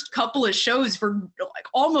first couple of shows, for like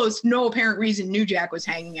almost no apparent reason, New Jack was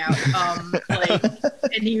hanging out.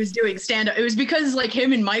 And he was doing stand-up. It was because like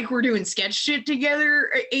him and Mike were doing sketch shit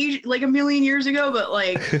together like a million years ago, but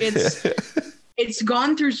like it's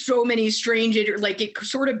gone through so many strange, like it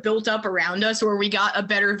sort of built up around us where we got a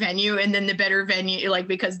better venue, and then the better venue, like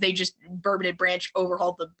because they just Bourbon and Branch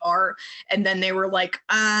overhauled the bar, and then they were like,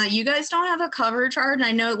 you guys don't have a cover chart, and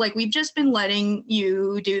I know like we've just been letting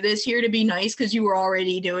you do this here to be nice because you were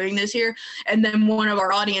already doing this here. And then one of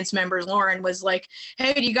our audience members, Lauren, was like,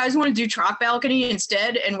 hey, do you guys want to do Chalk Balcony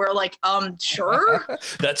instead? And we're like, sure.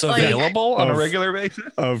 That's available on a regular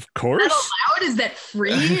basis? Of course. Is that allowed? Is that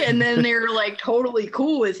free? And then they were like totally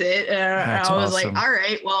cool with it. And I was like, all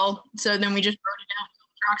right, well, so then we just burned it down.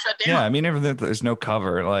 Rock shut down. Yeah, I mean, even if there's no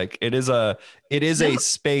cover, like it is a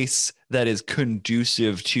space that is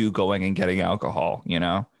conducive to going and getting alcohol, you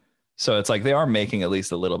know? So it's like they are making at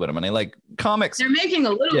least a little bit of money. Like comics, they're making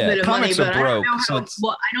a little bit of money, but broke,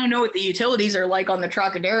 I don't know what the utilities are like on the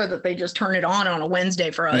Trocadero that they just turn it on a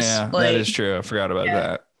Wednesday for us. Yeah, like, that is true. I forgot about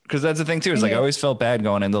that. Because that's the thing too, is like I always felt bad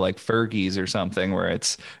going into like Fergie's or something where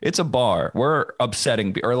it's a bar. We're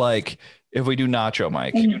upsetting, or like if we do Nacho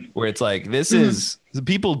Mike, where it's like, this Mhm. is,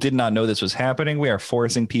 people did not know this was happening. We are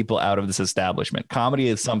forcing people out of this establishment. Comedy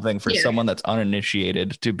is something for Yeah. someone that's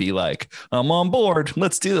uninitiated to be like, I'm on board.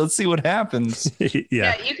 Let's see what happens.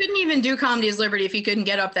 Yeah, you couldn't even do Comedy is Liberty if you couldn't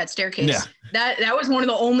get up that staircase. Yeah. That was one of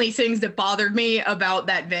the only things that bothered me about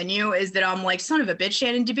that venue, is that I'm like, son of a bitch,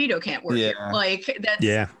 Shannon DeVito can't work here. Yeah. Like, that's,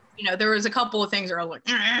 Yeah. you know, there was a couple of things that are like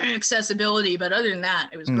accessibility, but other than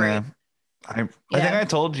that, it was great. Yeah. I think Yeah. I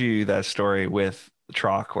told you that story with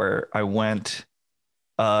Troc where I went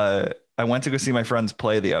to go see my friends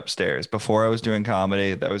play the Upstairs before I was doing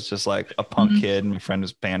comedy. That was just like a punk Mhm. kid, and my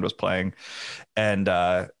friend's band was playing, and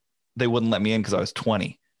they wouldn't let me in because I was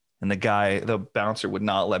 20, and the bouncer would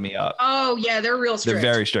not let me up. Oh yeah, they're real strict.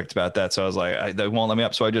 They're very strict about that. So I was like, they won't let me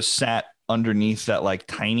up. So I just sat underneath that like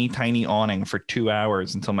tiny awning for 2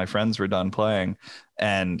 hours until my friends were done playing,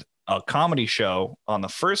 and a comedy show on the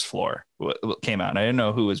first floor came out, and I didn't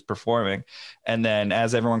know who was performing. And then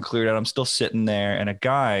as everyone cleared out, I'm still sitting there, and a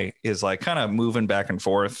guy is like kind of moving back and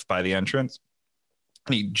forth by the entrance,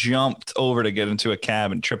 and he jumped over to get into a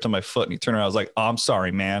cab and tripped on my foot, and he turned around. I was like, oh, I'm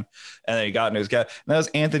sorry, man. And then he got into his cab, and that was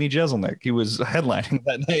Anthony Jeselnik. He was headlining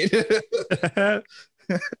that night.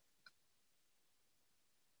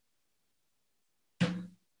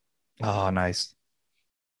 Oh, nice.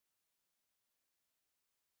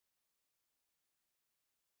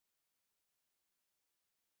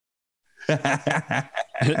 I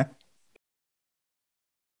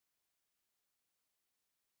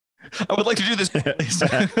would like to do this, please.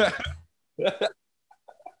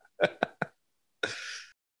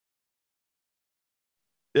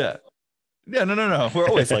 Yeah. Yeah, no. We're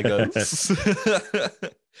always like this.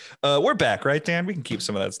 We're back, right, Dan? We can keep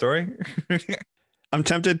some of that story. I'm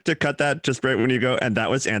tempted to cut that just right when you go, and that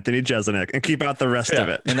was Anthony Jeselnik, and keep out the rest of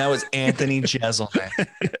it. And that was Anthony Jeselnik.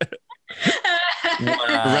 The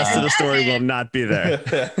rest of the story will not be there.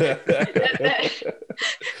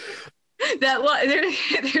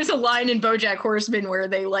 There's a line in BoJack Horseman where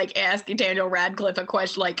they like ask Daniel Radcliffe a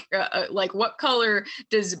question like what color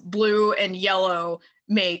does blue and yellow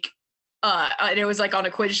make? And it was like on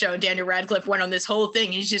a quiz show, and Daniel Radcliffe went on this whole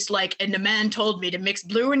thing. He's just like, and the man told me to mix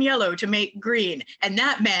blue and yellow to make green, and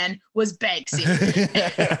that man was Banksy.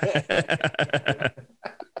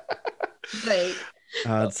 Like,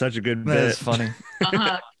 It's such a good bit. That is funny.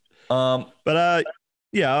 But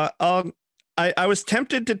yeah, I was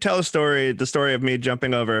tempted to tell the story of me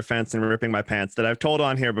jumping over a fence and ripping my pants that I've told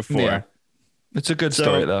on here before. Yeah. It's a good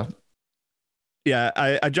story though. Yeah,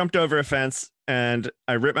 I jumped over a fence and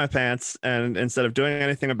I ripped my pants, and instead of doing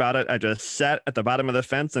anything about it, I just sat at the bottom of the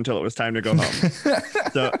fence until it was time to go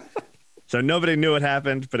home. So nobody knew what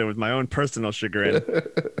happened, but it was my own personal chagrin.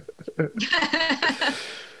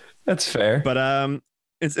 That's fair. But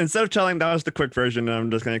instead of telling, that was the quick version, and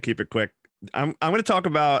I'm just going to keep it quick. I'm going to talk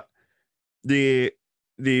about the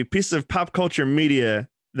piece of pop culture media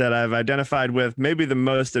that I've identified with maybe the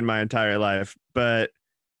most in my entire life, but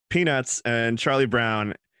Peanuts and Charlie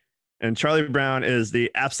Brown. And Charlie Brown is the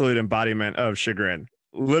absolute embodiment of chagrin.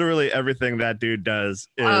 Literally everything that dude does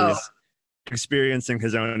is experiencing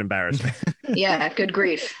his own embarrassment. Yeah, good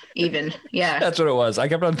grief. Even. Yeah. That's what it was. I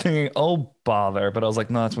kept on thinking, oh, bother. But I was like,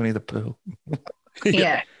 no, it's Winnie the Pooh.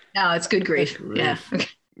 Yeah. No, it's good grief. Yeah.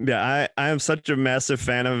 Yeah, I am such a massive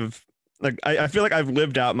fan of, like, I feel like I've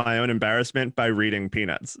lived out my own embarrassment by reading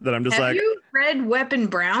Peanuts. That I'm just Have like, you read Weapon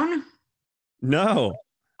Brown? no.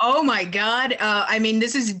 Oh my God. I mean,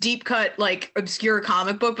 this is a deep cut, like obscure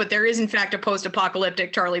comic book, but there is in fact a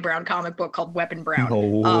post-apocalyptic Charlie Brown comic book called Weapon Brown.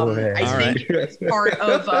 I think it's part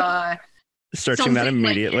of Searching that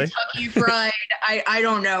immediately. Like Kentucky Fried. I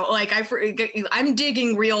don't know. Like I'm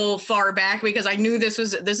digging real far back because I knew this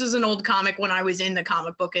is an old comic when I was in the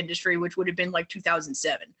comic book industry, which would have been like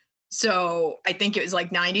 2007. So I think it was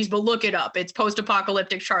like 90s, but look it up. It's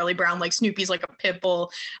post-apocalyptic Charlie Brown. Like Snoopy's like a pit bull.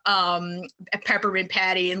 Peppermint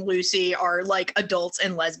Patty and Lucy are like adults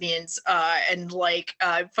and lesbians. And like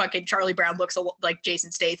fucking Charlie Brown looks like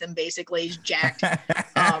Jason Statham. Basically, he's jacked.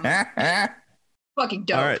 Fucking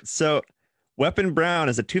dope. All right, so Weapon Brown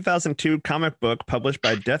is a 2002 comic book published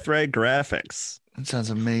by Death Ray Graphics. That sounds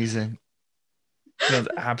amazing. Sounds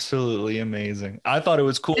absolutely amazing. I thought it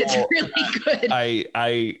was cool. It's really good.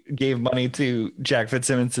 I gave money to Jack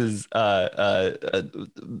Fitzsimmons's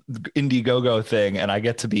Indiegogo thing, and I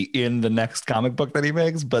get to be in the next comic book that he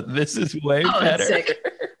makes. But this is way better. Sick.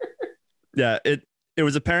 Yeah, it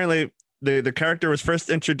was apparently the character was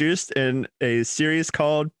first introduced in a series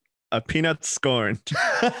called A Peanut Scorned.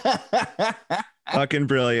 Fucking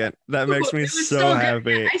brilliant. That makes me so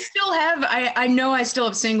happy. I still have I know I still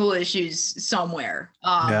have single issues somewhere.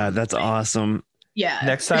 Yeah, that's awesome. Yeah.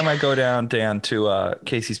 Next time I go down to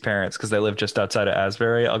Casey's parents, because they live just outside of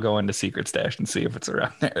Asbury, I'll go into Secret Stash and see if it's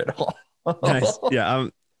around there at all. Nice. Yeah,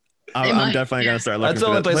 I'm definitely gonna start looking. That's the for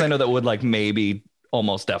only that. place Like, I know that would like maybe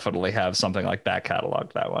almost definitely have something like back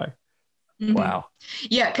cataloged that way. Mhm. Wow.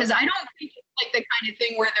 Yeah, because I don't think it's like the kind of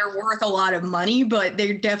thing where they're worth a lot of money, but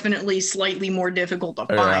they're definitely slightly more difficult to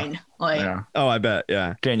Yeah. find. Like, Yeah. Oh, I bet.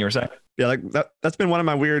 Yeah. Dan, you were saying? Yeah, like that's been one of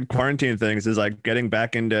my weird quarantine things is like getting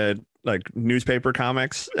back into like newspaper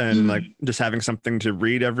comics and like just having something to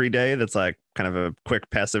read every day that's like kind of a quick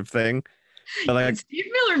passive thing. But like Steve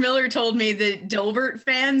Miller told me that Dilbert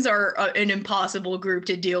fans are an impossible group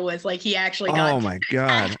to deal with. Like he actually got oh my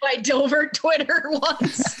god, attacked by Dilbert Twitter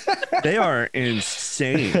once. they are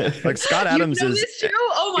insane. Like Scott Adams you know is this too?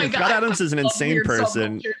 Oh my god. Scott Adams is an I love insane weird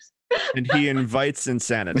person subcultures. and he invites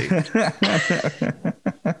insanity.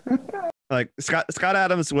 Like Scott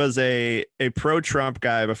Adams was a pro-Trump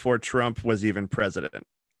guy before Trump was even president.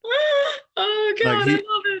 Oh god, Like, I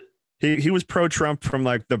love it. He was pro-Trump from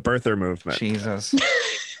like the birther movement. Jesus.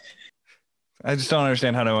 I just don't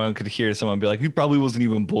understand how no one could hear someone be like, he probably wasn't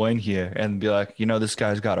even born here, and be like, you know, this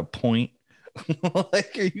guy's got a point.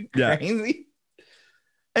 Like, are you Yeah. crazy?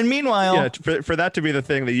 And meanwhile, Yeah, for that to be the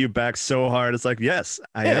thing that you back so hard, it's like, yes,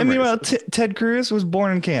 I am. and meanwhile, racist. Ted Cruz was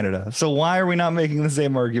born in Canada. So why are we not making the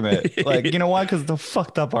same argument? Like, you know why? Because it's a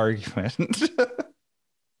fucked up argument.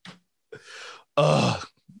 Ugh,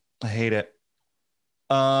 I hate it.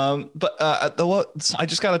 But I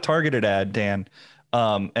just got a targeted ad, Dan.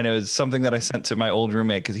 And it was something that I sent to my old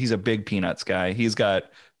roommate because he's a big Peanuts guy. He's got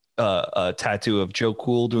a tattoo of Joe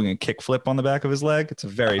Cool doing a kickflip on the back of his leg. It's a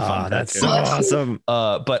very fun That's tattoo. so awesome.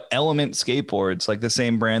 But Element Skateboards, like the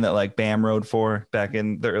same brand that like Bam rode for back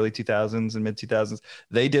in the early 2000s and mid 2000s,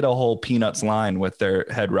 they did a whole Peanuts line with their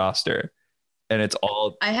head roster, and it's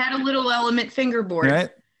all I had a little Element fingerboard. right.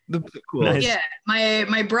 Cool. Nice. Yeah,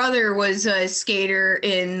 my brother was a skater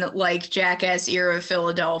in like Jackass era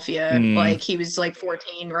Philadelphia. Mm. Like he was like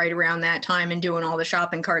 14 right around that time and doing all the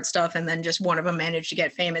shopping cart stuff, and then just one of them managed to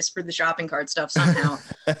get famous for the shopping cart stuff somehow.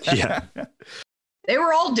 Yeah. They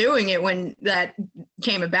were all doing it when that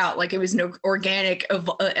came about. Like it was an organic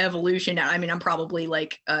evolution. I mean, I'm probably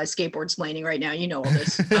like skateboard splaining right now. You know all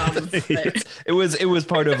this. But- It was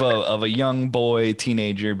part of a young boy,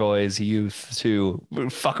 teenager boy's youth to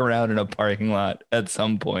fuck around in a parking lot at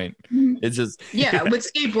some point. It's just yeah, with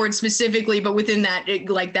skateboards specifically, but within that,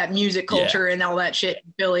 like that music culture and all that shit,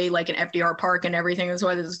 Philly, like an FDR Park and everything. That's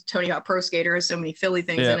why there's Tony Hawk Pro Skater has so many Philly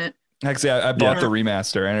things in it. Actually, I bought the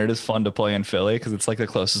remaster, and it is fun to play in Philly because it's like the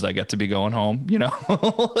closest I get to be going home. You know,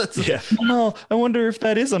 Yeah. Oh, I wonder if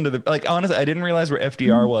that is under the like. Honestly, I didn't realize where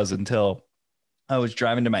FDR was until I was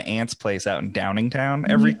driving to my aunt's place out in Downingtown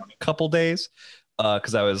every couple days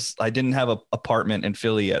because I didn't have an apartment in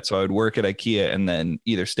Philly yet, so I would work at IKEA and then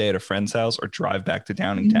either stay at a friend's house or drive back to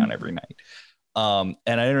Downingtown every night. And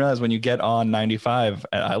I didn't realize when you get on 95,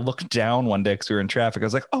 I looked down one day because we were in traffic. I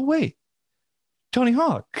was like, oh wait. Tony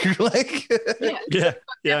Hawk, like, Yeah.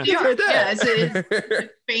 Yeah,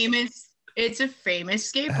 it's a famous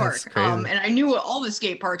skate park. That's crazy. And I knew what all the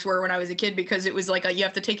skate parks were when I was a kid because it was like you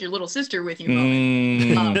have to take your little sister with you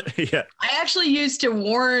moment. Yeah. I actually used to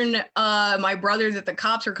warn my brother that the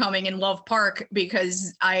cops are coming in Love Park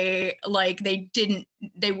because they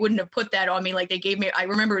wouldn't have put that on me. Like they gave me, I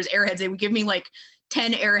remember it was Airheads. They would give me like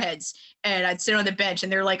 10 Airheads and I'd sit on the bench and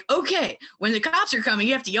they're like, okay, when the cops are coming,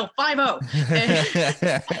 you have to yell 5-0.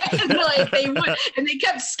 And like they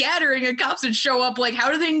kept scattering and cops would show up. Like, how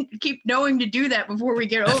do they keep knowing to do that before we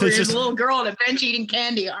get over? There's a little girl on a bench eating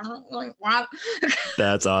candy. I'm like, wow.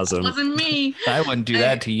 That's awesome. Wasn't me. I wouldn't do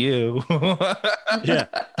that to you. Yeah.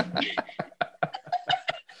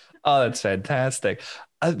 Oh, that's fantastic.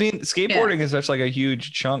 I mean, skateboarding is such like a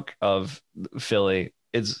huge chunk of Philly.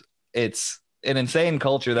 It's an insane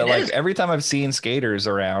culture that like every time I've seen skaters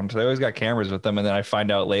around, they always got cameras with them, and then I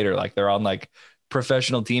find out later like they're on like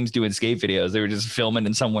professional teams doing skate videos. They were just filming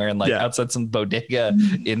in somewhere in like outside some bodega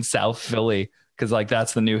in South Philly because like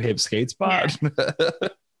that's the new hip skate spot.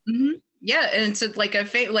 Mm-hmm. Yeah, and it's like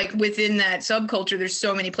like within that subculture, there's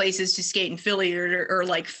so many places to skate in Philly or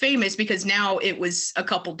like famous because now it was a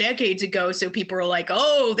couple decades ago, so people are like,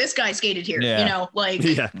 "Oh, this guy skated here," you know, like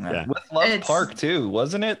Yeah. With Love Park too,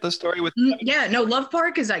 wasn't it? The story with Love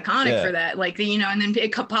Park is iconic for that, like and then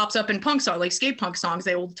it pops up in punk songs, like skate punk songs.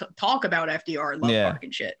 They will talk about FDR, Love Park,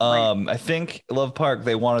 and shit. I think Love Park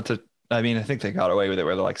they wanted to. I mean, I think they got away with it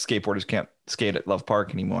where they're like skateboarders can't skate at Love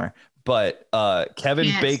Park anymore. But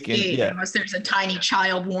Kevin Bacon, unless there's a tiny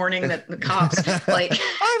child warning that the cops like.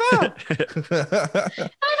 I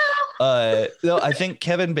know. No, I think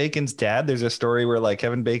Kevin Bacon's dad. There's a story where like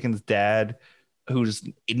Kevin Bacon's dad who's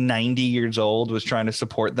 90 years old was trying to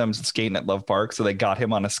support them skating at Love Park. So they got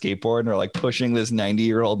him on a skateboard and are like pushing this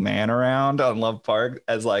 90-year-old man around on Love Park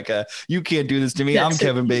as like a, you can't do this to me. I'm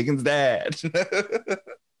Kevin Bacon's dad.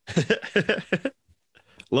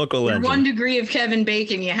 Local legend. 1 degree of Kevin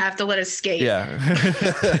Bacon, you have to let us skate.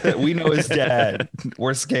 Yeah. We know his dad.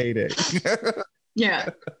 We're skating. Yeah.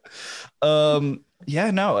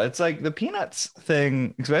 Yeah, no, it's like the Peanuts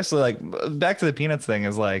thing, especially like back to the Peanuts thing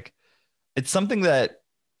is like, it's something that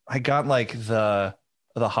I got like the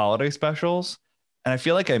holiday specials. And I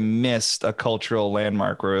feel like I missed a cultural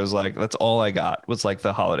landmark where it was like, that's all I got was like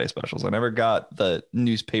the holiday specials. I never got the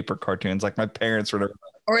newspaper cartoons. Like my parents were never.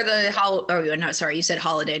 Or the oh no, sorry, you said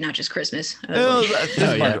holiday, not just Christmas. You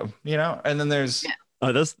know, and then there's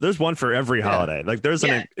there's one for every holiday. Like there's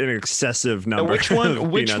an excessive number. Which one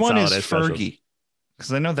is Fergie? Fergie?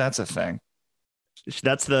 Because I know that's a thing.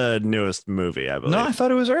 That's the newest movie, I believe. No, I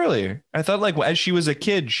thought it was earlier. I thought like as she was a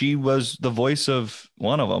kid, she was the voice of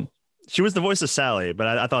one of them. She was the voice of Sally, but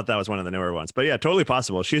I thought that was one of the newer ones. But yeah, totally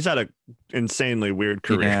possible. She's had a insanely weird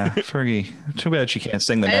career. Yeah, Fergie. Too bad she can't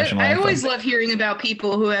sing the national anthem. I always love hearing about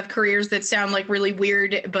people who have careers that sound like really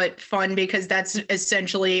weird but fun, because that's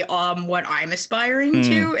essentially what I'm aspiring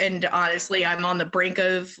to. And honestly, I'm on the brink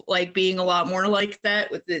of like being a lot more like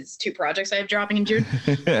that with these 2 projects I have dropping in June.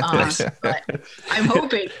 But I'm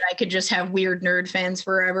hoping I could just have weird nerd fans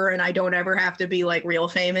forever, and I don't ever have to be like real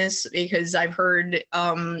famous, because I've heard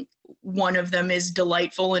one of them is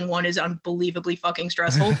delightful and one is unbelievably fucking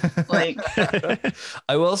stressful. Like,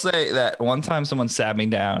 I will say that one time someone sat me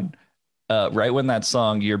down right when that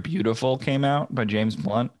song "You're Beautiful" came out by James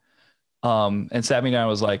Blunt, and sat me down and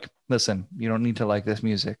was like, listen, you don't need to like this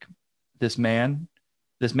music. This man's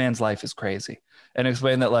life is crazy. And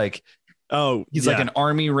explained that like, he's like an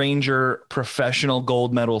Army Ranger, professional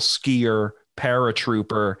gold medal skier,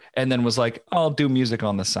 paratrooper, and then was like, I'll do music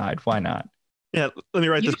on the side. Why not? Yeah, let me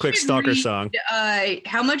write this quick stalker song.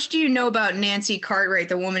 How much do you know about Nancy Cartwright,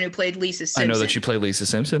 the woman who played Lisa Simpson? I know that she played Lisa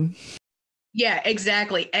Simpson. Yeah,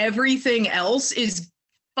 exactly. Everything else is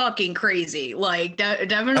fucking crazy. Like,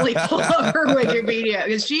 definitely pull up her Wikipedia,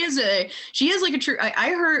 because she is like a true.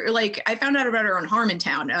 I heard, like, I found out about her on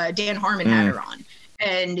Harmontown. Dan Harmon had her on,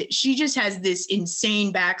 and she just has this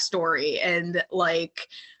insane backstory and like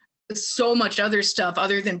so much other stuff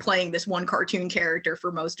other than playing this one cartoon character for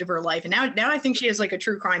most of her life. And now I think she has like a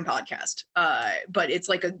true crime podcast. But it's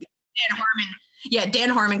like Dan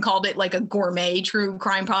Harmon called it like a gourmet true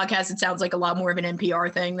crime podcast. It sounds like a lot more of an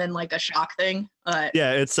NPR thing than like a shock thing.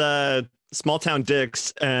 Yeah, it's Small Town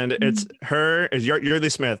Dicks, and it's her is Yeardley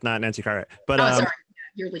Smith, not Nancy Cartwright. But sorry.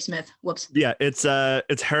 Yeardley Smith. Whoops. Yeah, it's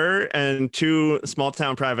her and 2 small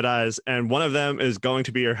town private eyes, and one of them is going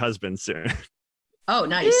to be her husband soon. Oh,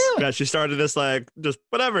 nice. Yeah, she started this like just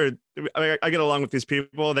whatever. I get along with these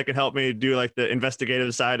people that can help me do like the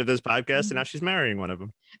investigative side of this podcast, and now she's marrying one of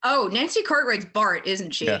them. Oh, Nancy Cartwright's Bart,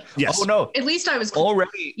 isn't she? Yeah. Yes. Oh no. At least I was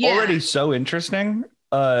already so interesting.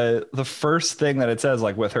 The first thing that it says,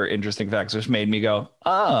 like with her interesting facts, just made me go,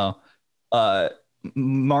 oh.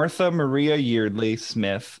 Martha Maria Yeardley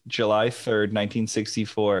Smith, July 3rd,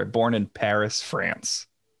 1964, born in Paris, France.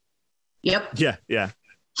 Yep. Yeah.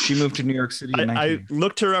 She moved to New York City. I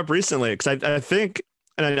looked her up recently because I think,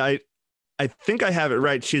 and I think I have it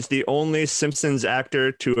right. She's the only Simpsons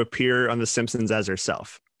actor to appear on The Simpsons as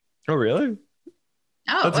herself. Oh, really?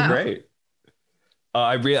 Oh, that's great.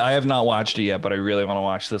 I have not watched it yet, but I really want to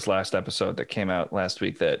watch this last episode that came out last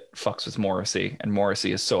week that fucks with Morrissey, and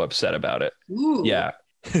Morrissey is so upset about it. Ooh. Yeah.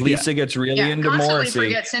 Lisa gets really into Morrissey.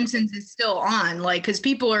 Forget Simpsons is still on, like, because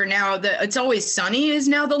people are now It's Always Sunny is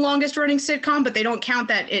now the longest running sitcom, but they don't count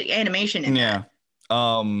that animation in that.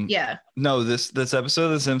 Yeah. No, this episode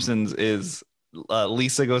of The Simpsons is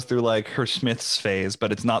Lisa goes through like her Smiths phase,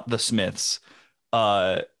 but it's not the Smiths.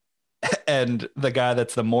 And the guy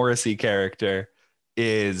that's the Morrissey character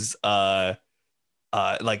is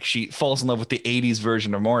like she falls in love with the 80s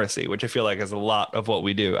version of Morrissey, which I feel like is a lot of what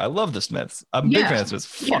we do. I love the Smiths. I'm a big fan of Smiths.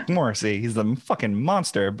 Fuck Morrissey. He's a fucking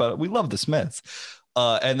monster, but we love the Smiths.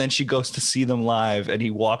 And then she goes to see them live, and he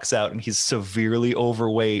walks out and he's severely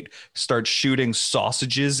overweight, starts shooting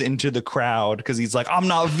sausages into the crowd because he's like, I'm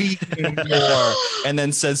not vegan anymore, and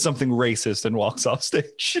then says something racist and walks off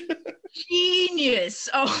stage. Genius.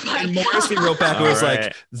 Oh my and Morrissey wrote back and was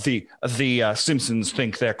right. like, the Simpsons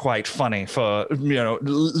think they're quite funny for,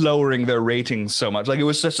 lowering their ratings so much. Like, it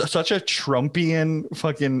was such a Trumpian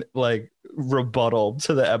fucking like rebuttal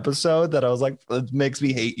to the episode that I was like, it makes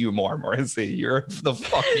me hate you more, Morrissey. You're the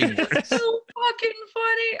fucking worst. So fucking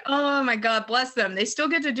funny. Oh my God, bless them. They still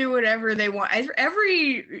get to do whatever they want.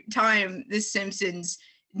 Every time The Simpsons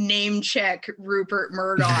name check Rupert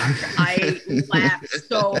Murdoch, I laughed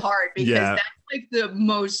so hard because that's like the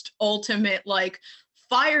most ultimate, like,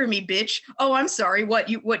 fire me, bitch. Oh, I'm sorry. What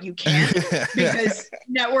you can't, because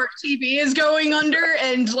network TV is going under,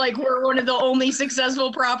 and like we're one of the only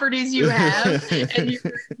successful properties you have, and your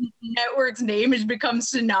network's name has become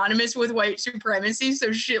synonymous with white supremacy. So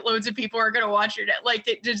shitloads of people are gonna watch your like.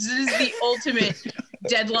 This is the ultimate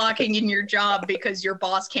deadlocking in your job because your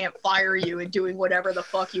boss can't fire you and doing whatever the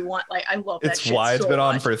fuck you want. Like, I love that. It's why it's been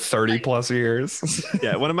on for 30 plus years.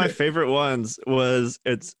 Yeah, one of my favorite ones was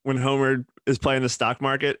it's when Homer is playing the stock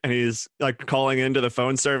market and he's like calling into the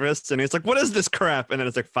phone service and he's like, what is this crap? And then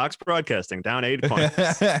it's like, Fox Broadcasting down 8 points.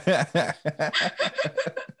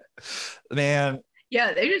 Man.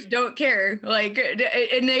 Yeah, they just don't care. Like,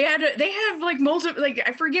 and they have like multiple, like,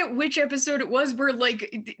 I forget which episode it was where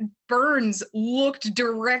like Burns looked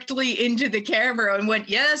directly into the camera and went,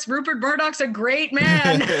 yes, Rupert Murdoch's a great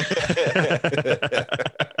man.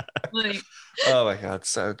 Like, oh my God,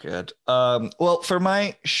 so good. Well, for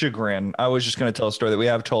my chagrin, I was just going to tell a story that we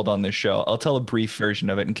have told on this show. I'll tell a brief version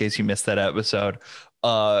of it in case you missed that episode.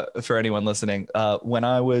 For anyone listening, when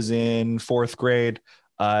I was in 4th grade,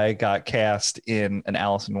 I got cast in an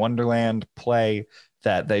Alice in Wonderland play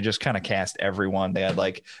that they just kind of cast everyone. They had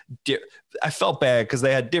like, I felt bad because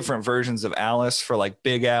they had different versions of Alice for like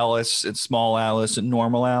Big Alice and Small Alice and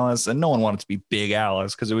Normal Alice. And no one wanted to be Big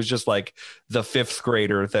Alice because it was just like the 5th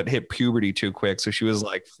grader that hit puberty too quick. So she was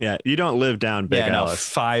like, yeah, you don't live down Big Alice.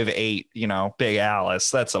 5'8", you know, Big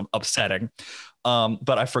Alice. That's upsetting.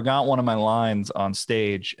 But I forgot one of my lines on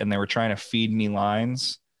stage and they were trying to feed me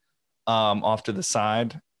lines off to the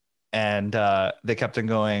side. And they kept on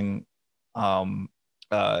going,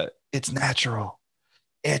 it's natural.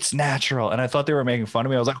 It's natural. And I thought they were making fun of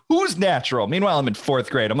me. I was like, who's natural? Meanwhile, I'm in 4th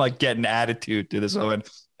grade. I'm like getting attitude to this woman.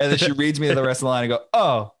 And then she reads me the rest of the line and go,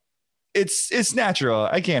 oh, it's natural.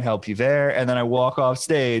 I can't help you there. And then I walk off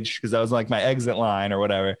stage because that was like my exit line or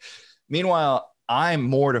whatever. Meanwhile, I'm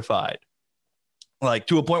mortified, like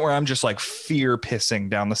to a point where I'm just like fear pissing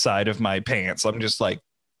down the side of my pants. I'm just like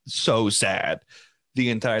so sad the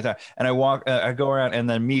entire time. And I go around, and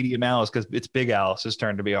then Medium Alice, because it's Big Alice's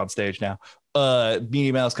turn to be on stage now.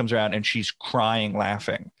 Medium Alice comes around and she's crying,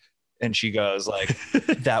 laughing. And she goes like,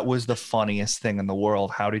 that was the funniest thing in the world.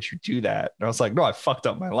 How did you do that? And I was like, no, I fucked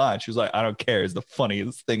up my line. She was like, I don't care. It's the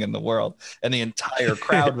funniest thing in the world. And the entire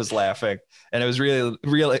crowd was laughing. And it was really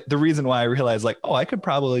the reason why I realized like, oh, I could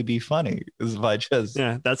probably be funny is if I just.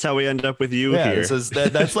 Yeah, that's how we end up with you here.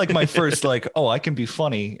 That's like my first like, oh, I can be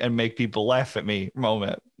funny and make people laugh at me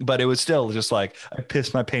moment. But it was still just like, I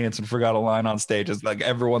pissed my pants and forgot a line on stage. It's like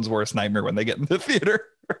everyone's worst nightmare when they get in the theater.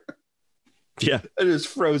 Yeah, I just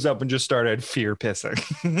froze up and just started fear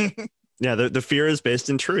pissing. Yeah, the fear is based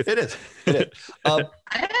in truth. It is. I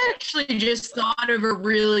actually just thought of a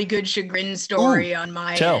really good chagrin story on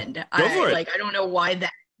my end. Go for it. I don't know why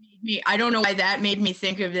that made me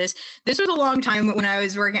think of this. This was a long time when I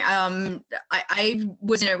was working. I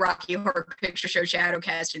was in a Rocky Horror Picture Show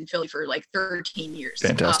Shadowcast in Philly for like 13 years.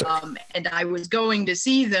 Fantastic. And I was going to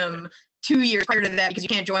see them 2 years prior to that because you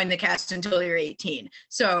can't join the cast until you're 18.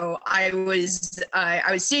 So I was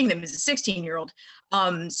seeing them as a 16-year-old.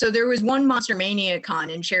 So there was one Monster Mania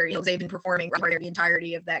con in Cherry Hills. They've been performing the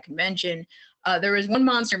entirety of that convention. There was one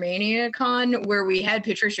Monster Mania con where we had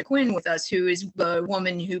Patricia Quinn with us, who is the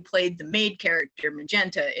woman who played the maid character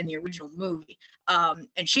Magenta in the original movie.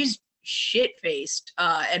 And she's shit-faced.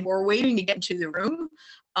 And we're waiting to get into the room.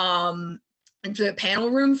 Into the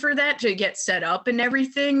panel room for that to get set up and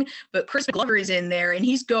everything, but Chris Glover is in there and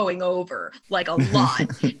he's going over like a lot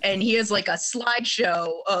and he has like a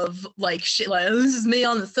slideshow of like shit like, oh, this is me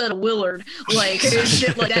on the set of Willard, like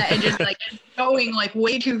shit like that, and just like going like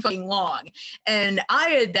way too fucking long. And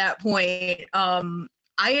I at that point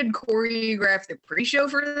I had choreographed the pre-show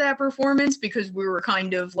for that performance because we were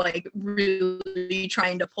kind of like really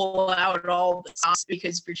trying to pull out all the stops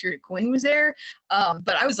because Patricia Quinn was there.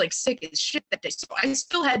 But I was like sick as shit that day. So I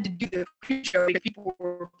still had to do the pre-show because people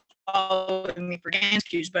were following me for dance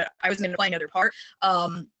cues, but I was going to play another part.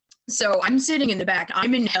 So I'm sitting in the back,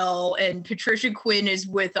 I'm in hell, and Patricia Quinn is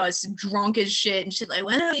with us drunk as shit, and she's like,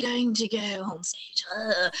 when are we going to go on stage?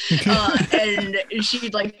 And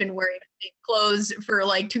she'd like been wearing clothes for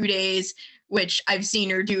like 2 days. which I've seen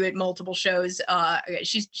her do at multiple shows.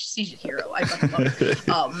 She's a hero. I fucking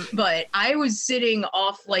love her. But I was sitting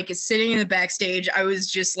in the backstage. I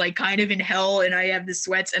was just like kind of in hell, and I have the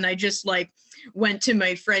sweats, and I just like went to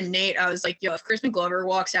my friend Nate. I was like, yo, if Crispin Glover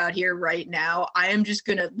walks out here right now, I am just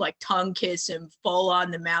gonna like tongue kiss him full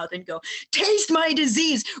on the mouth and go, taste my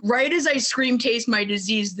disease. Right as I scream, taste my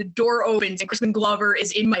disease, the door opens and Crispin Glover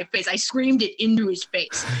is in my face. I screamed it into his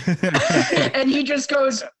face. And he just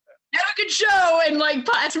goes, have a good show, and like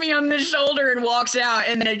pats me on the shoulder and walks out.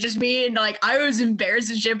 And then it just me, and like I was embarrassed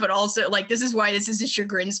as shit, but also like this is why this is a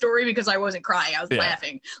chagrin story, because I wasn't crying, I was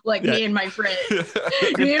laughing. Like me and my friend.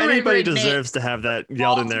 Anybody deserves to have that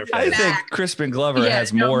yelled in their face. I think Crispin Glover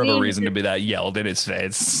has more of a reason to be that yelled in his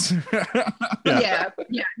face. No,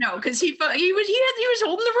 because he was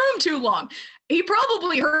holding the room too long. He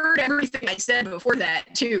probably heard everything I said before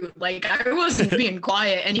that too. Like I wasn't being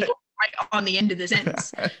quiet, and he was right on the end of the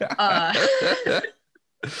sentence.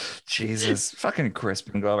 Jesus, fucking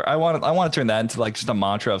Crispin Glover. I want to turn that into like just a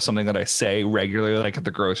mantra of something that I say regularly, like at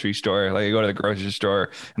the grocery store. Like I go to the grocery store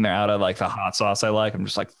and they're out of like the hot sauce I like. I'm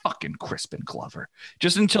just like, fucking Crispin Glover.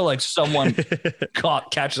 Just until like someone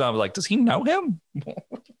catches on, like, does he know him?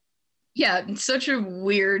 Yeah, it's such a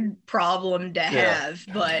weird problem to have,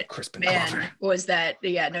 but Crispin man, Glover. was that,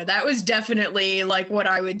 that was definitely like what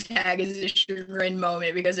I would tag as a chagrin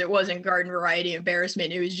moment, because it wasn't garden variety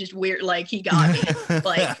embarrassment. It was just weird. Like he got me,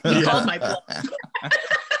 like he called my bluff.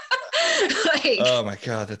 Like, oh my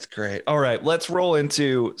God, that's great. All right, let's roll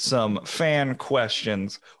into some fan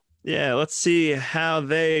questions. Yeah, let's see how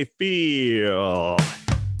they feel.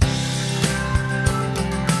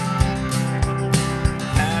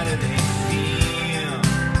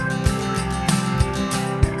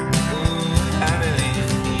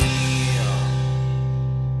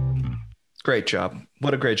 Great job.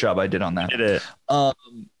 What a great job I did on that. It is.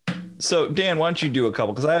 So Dan, why don't you do a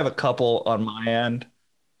couple? Because I have a couple on my end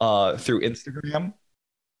through Instagram.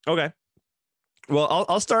 Okay. Well,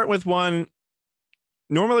 I'll start with one.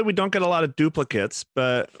 Normally we don't get a lot of duplicates,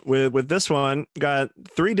 but with this one, got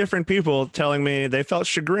 3 different people telling me they felt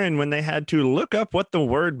chagrin when they had to look up what the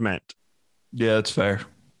word meant. Yeah, that's fair.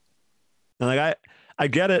 And like I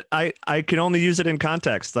get it. I can only use it in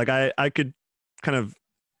context. Like I could kind of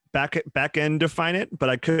back end define it, but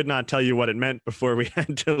I could not tell you what it meant before we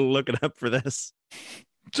had to look it up for this.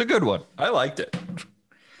 It's a good one. I liked it.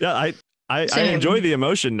 Yeah, I enjoy the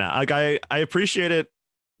emotion now. Like I appreciate it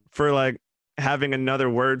for like having another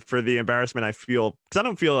word for the embarrassment I feel, because I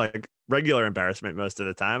don't feel like regular embarrassment most of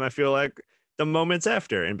the time. I feel like the moments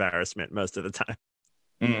after embarrassment most of the time.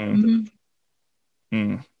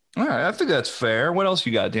 All right, I think that's fair. What else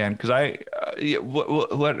you got, Dan? Because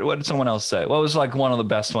what did someone else say? What was like one of the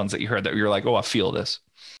best ones that you heard that you're like, oh, I feel this?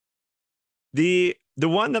 The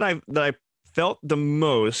one that I felt the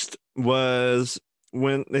most was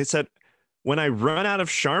when they said, when I run out of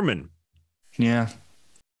Charmin. Yeah.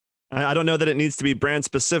 I don't know that it needs to be brand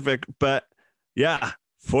specific, but yeah,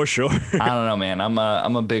 for sure. I don't know, man. I'm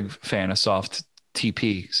a big fan of soft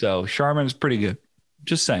TP, so Charmin is pretty good.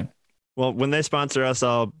 Just saying. Well, when they sponsor us,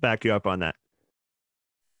 I'll back you up on that.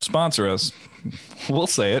 Sponsor us. We'll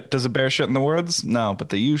say it. Does it bear shit in the woods? No, but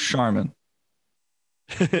they use Charmin.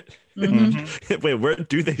 Wait, where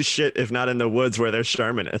do they shit if not in the woods where their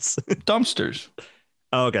Charmin is? Dumpsters.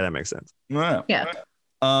 Oh, okay, that makes sense. Yeah.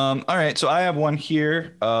 All right, so I have one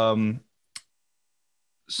here.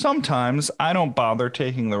 Sometimes I don't bother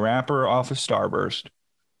taking the wrapper off a Starburst.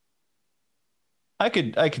 I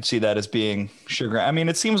could see that as being chagrin. I mean,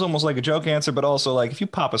 it seems almost like a joke answer, but also like if you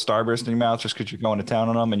pop a Starburst in your mouth just because you're going to town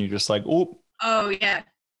on them and you're just like, oh yeah,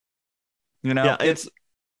 you know, yeah, it's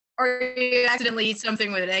or you accidentally eat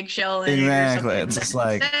something with an eggshell in exactly. it. It's just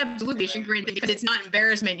like absolutely chagrin because it's not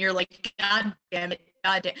embarrassment. You're like, God damn it.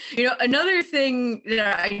 God damn. You know, another thing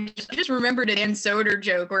that I just remembered a Dan Soder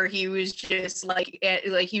joke where he was just like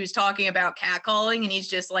he was talking about catcalling, and he's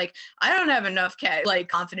just like, I don't have enough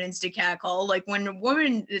confidence to catcall. Like when a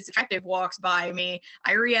woman that's attractive walks by me,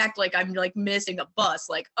 I react like I'm like missing a bus.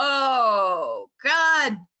 Like, oh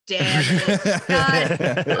God damn it.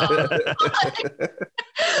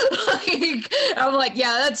 Like, I'm like,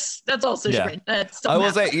 yeah, that's also chagrin. That's I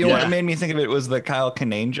will say, you know what made me think of it was the Kyle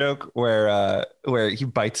Kinane joke where he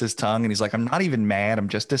bites his tongue and he's like, I'm not even mad, I'm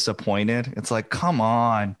just disappointed. It's like, come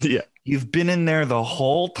on. Yeah. You've been in there the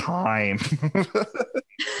whole time.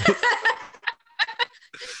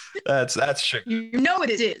 that's chagrin. You know what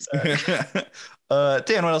it is.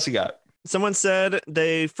 Dan, what else you got? Someone said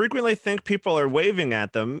they frequently think people are waving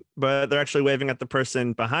at them, but they're actually waving at the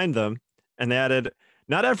person behind them. And they added,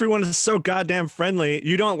 not everyone is so goddamn friendly.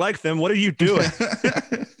 You don't like them. What are you doing?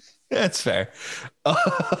 That's fair.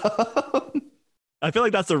 I feel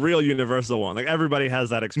like that's a real universal one. Like everybody has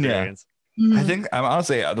that experience. I think I'm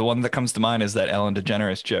honestly the one that comes to mind is that Ellen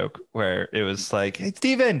DeGeneres joke where it was like, "Hey,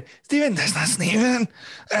 Steven, that's not Steven.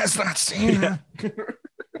 That's not Steven."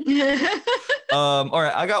 All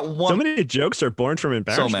right, I got one. So many jokes are born from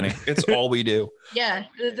embarrassment. So many. It's all we do. Yeah,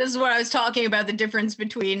 this is what I was talking about, the difference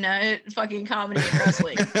between fucking comedy and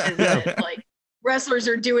wrestling. Is that, like, wrestlers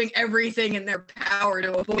are doing everything in their power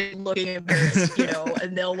to avoid looking embarrassed, you know,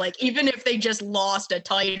 and they'll, like, even if they just lost a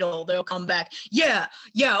title, they'll come back. Yeah,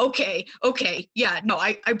 okay. Yeah, no,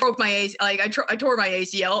 I broke my AC, like, I tore my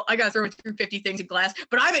ACL. I got thrown through 50 things in glass,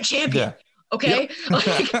 but I'm a champion. Yeah. Okay.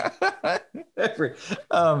 Yep.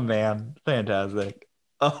 Oh man, fantastic.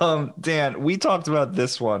 Dan, we talked about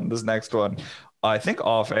this next one, I think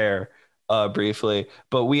off air, briefly,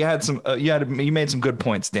 but we had some. You made some good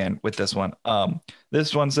points, Dan, with this one.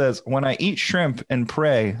 This one says, "When I eat shrimp and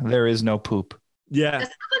pray, there is no poop." Yeah,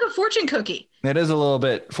 That's like a fortune cookie. It is a little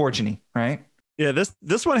bit fortune-y, right? yeah.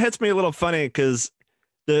 This one hits me a little funny because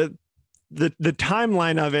the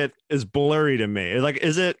timeline of it is blurry to me. Like,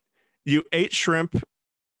 is it you ate shrimp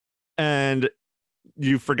and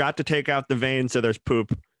you forgot to take out the vein, so there's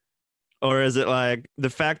poop? Or is it like the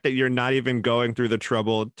fact that you're not even going through the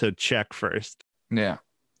trouble to check first? Yeah.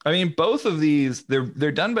 I mean, both of these,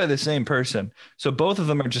 they're done by the same person. So both of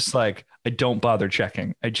them are just like, I don't bother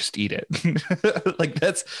checking. I just eat it. Like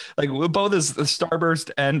that's like both is the starburst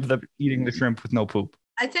and the eating the shrimp with no poop.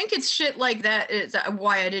 I think it's shit like that is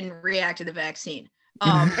why I didn't react to the vaccine.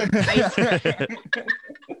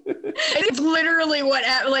 It's literally what,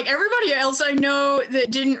 like, everybody else I know that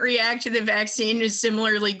didn't react to the vaccine is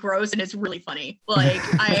similarly gross, and it's really funny. Like,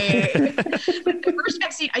 the first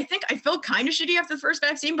vaccine, I think I felt kind of shitty after the first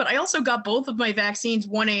vaccine, but I also got both of my vaccines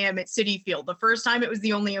 1 a.m. at Citi Field. The first time it was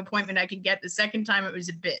the only appointment I could get. The second time it was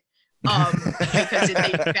a bit, because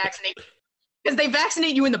they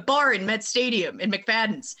vaccinate you in the bar in Met Stadium in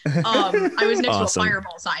McFadden's. I was next Awesome. to a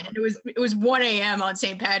Fireball sign, and it was 1 a.m. on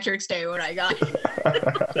St. Patrick's Day when I got it.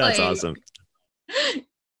 That's awesome.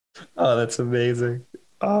 Oh, that's amazing.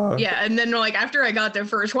 Oh. Yeah, and then, like, after I got the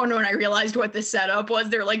first one, when I realized what the setup was,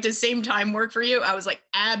 they're like, does same time work for you? I was like,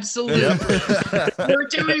 absolutely. We're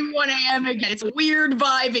doing 1 a.m. again. It's a weird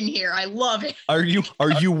vibe in here. I love it. Are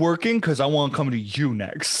you working? Because I want to come to you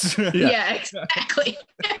next. Yeah, exactly.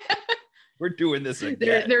 We're doing this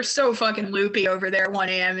again. They're so fucking loopy over there. 1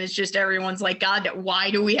 a.m. is just, everyone's like, God, why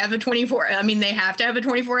do we have a 24? I mean, they have to have a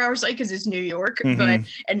 24-hour site because it's New York. Mhm.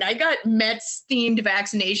 And I got Mets themed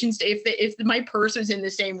vaccinations. If my purse was in the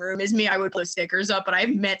same room as me, I would put stickers up. But I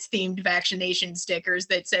have Mets themed vaccination stickers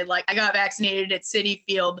that said, like, I got vaccinated at Citi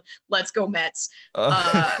Field. Let's go Mets.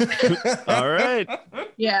 All right.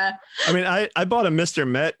 Yeah. I mean, I bought a Mr.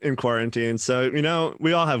 Met in quarantine, so, you know,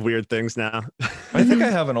 we all have weird things now. I think I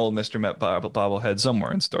have an old Mr. Met bobblehead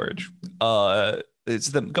somewhere in storage. It's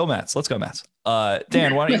the Go Mets. Let's go Mets.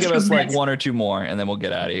 Dan, why don't you give us like one or two more, and then we'll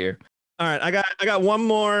get out of here. All right, I got one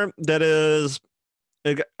more that is.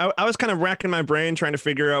 I was kind of racking my brain trying to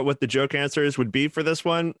figure out what the joke answers would be for this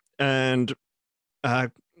one, and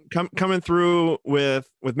coming through with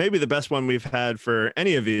maybe the best one we've had for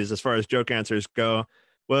any of these as far as joke answers go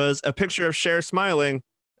was a picture of Cher smiling,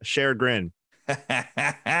 a Cher grin.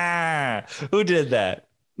 Who did that?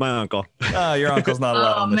 My uncle. Oh, your uncle's not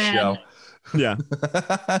allowed on the show. Yeah.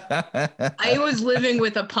 I was living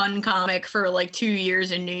with a pun comic for like 2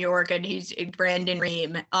 years in New York, and he's Brandon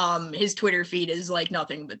Ream. His Twitter feed is like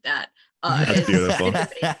nothing but that. That's beautiful.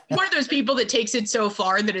 One of those people that takes it so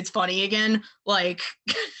far that it's funny again. Like,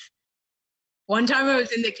 one time I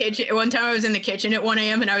was in the kitchen at 1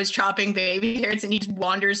 a.m. and I was chopping baby carrots, and he just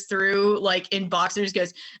wanders through like in boxers,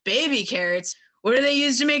 goes, "Baby carrots? What do they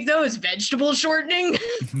use to make those? Vegetable shortening?"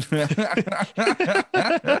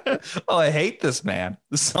 Oh, I hate this man.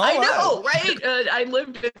 I know, right? I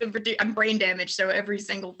lived with him I'm brain damaged, so every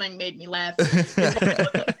single thing made me laugh.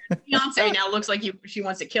 Beyonce now looks like she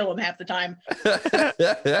wants to kill him half the time.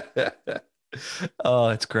 Oh,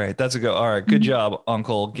 it's great. That's a go. All right, good job,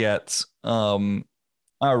 Uncle Getz. All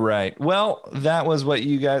right. Well, that was what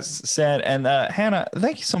you guys said, and Hannah,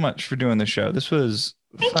 thank you so much for doing the show. This was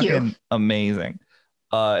fucking amazing.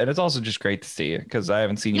 And it's also just great to see you because I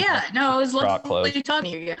haven't seen you. Yeah, no, it was lovely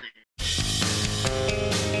talking to you.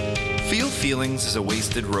 Feel Feelings is a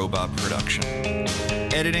Wasted Robot production.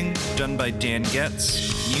 Editing done by Dan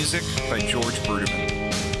Getz. Music by George Bruderman.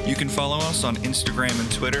 You can follow us on Instagram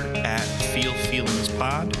and Twitter at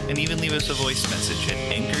FeelFeelingsPod, and even leave us a voice message at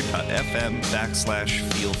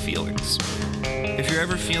anchor.fm/feelfeelings. If you're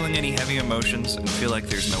ever feeling any heavy emotions and feel like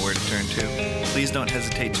there's nowhere to turn to, please don't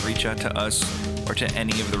hesitate to reach out to us or to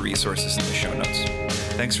any of the resources in the show notes.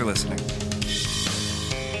 Thanks for listening.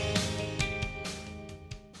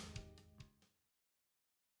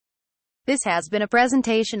 This has been a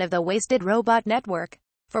presentation of the Wasted Robot Network.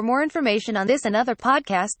 For more information on this and other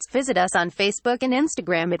podcasts, visit us on Facebook and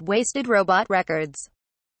Instagram at Wasted Robot Records.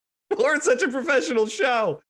 We're such a professional show.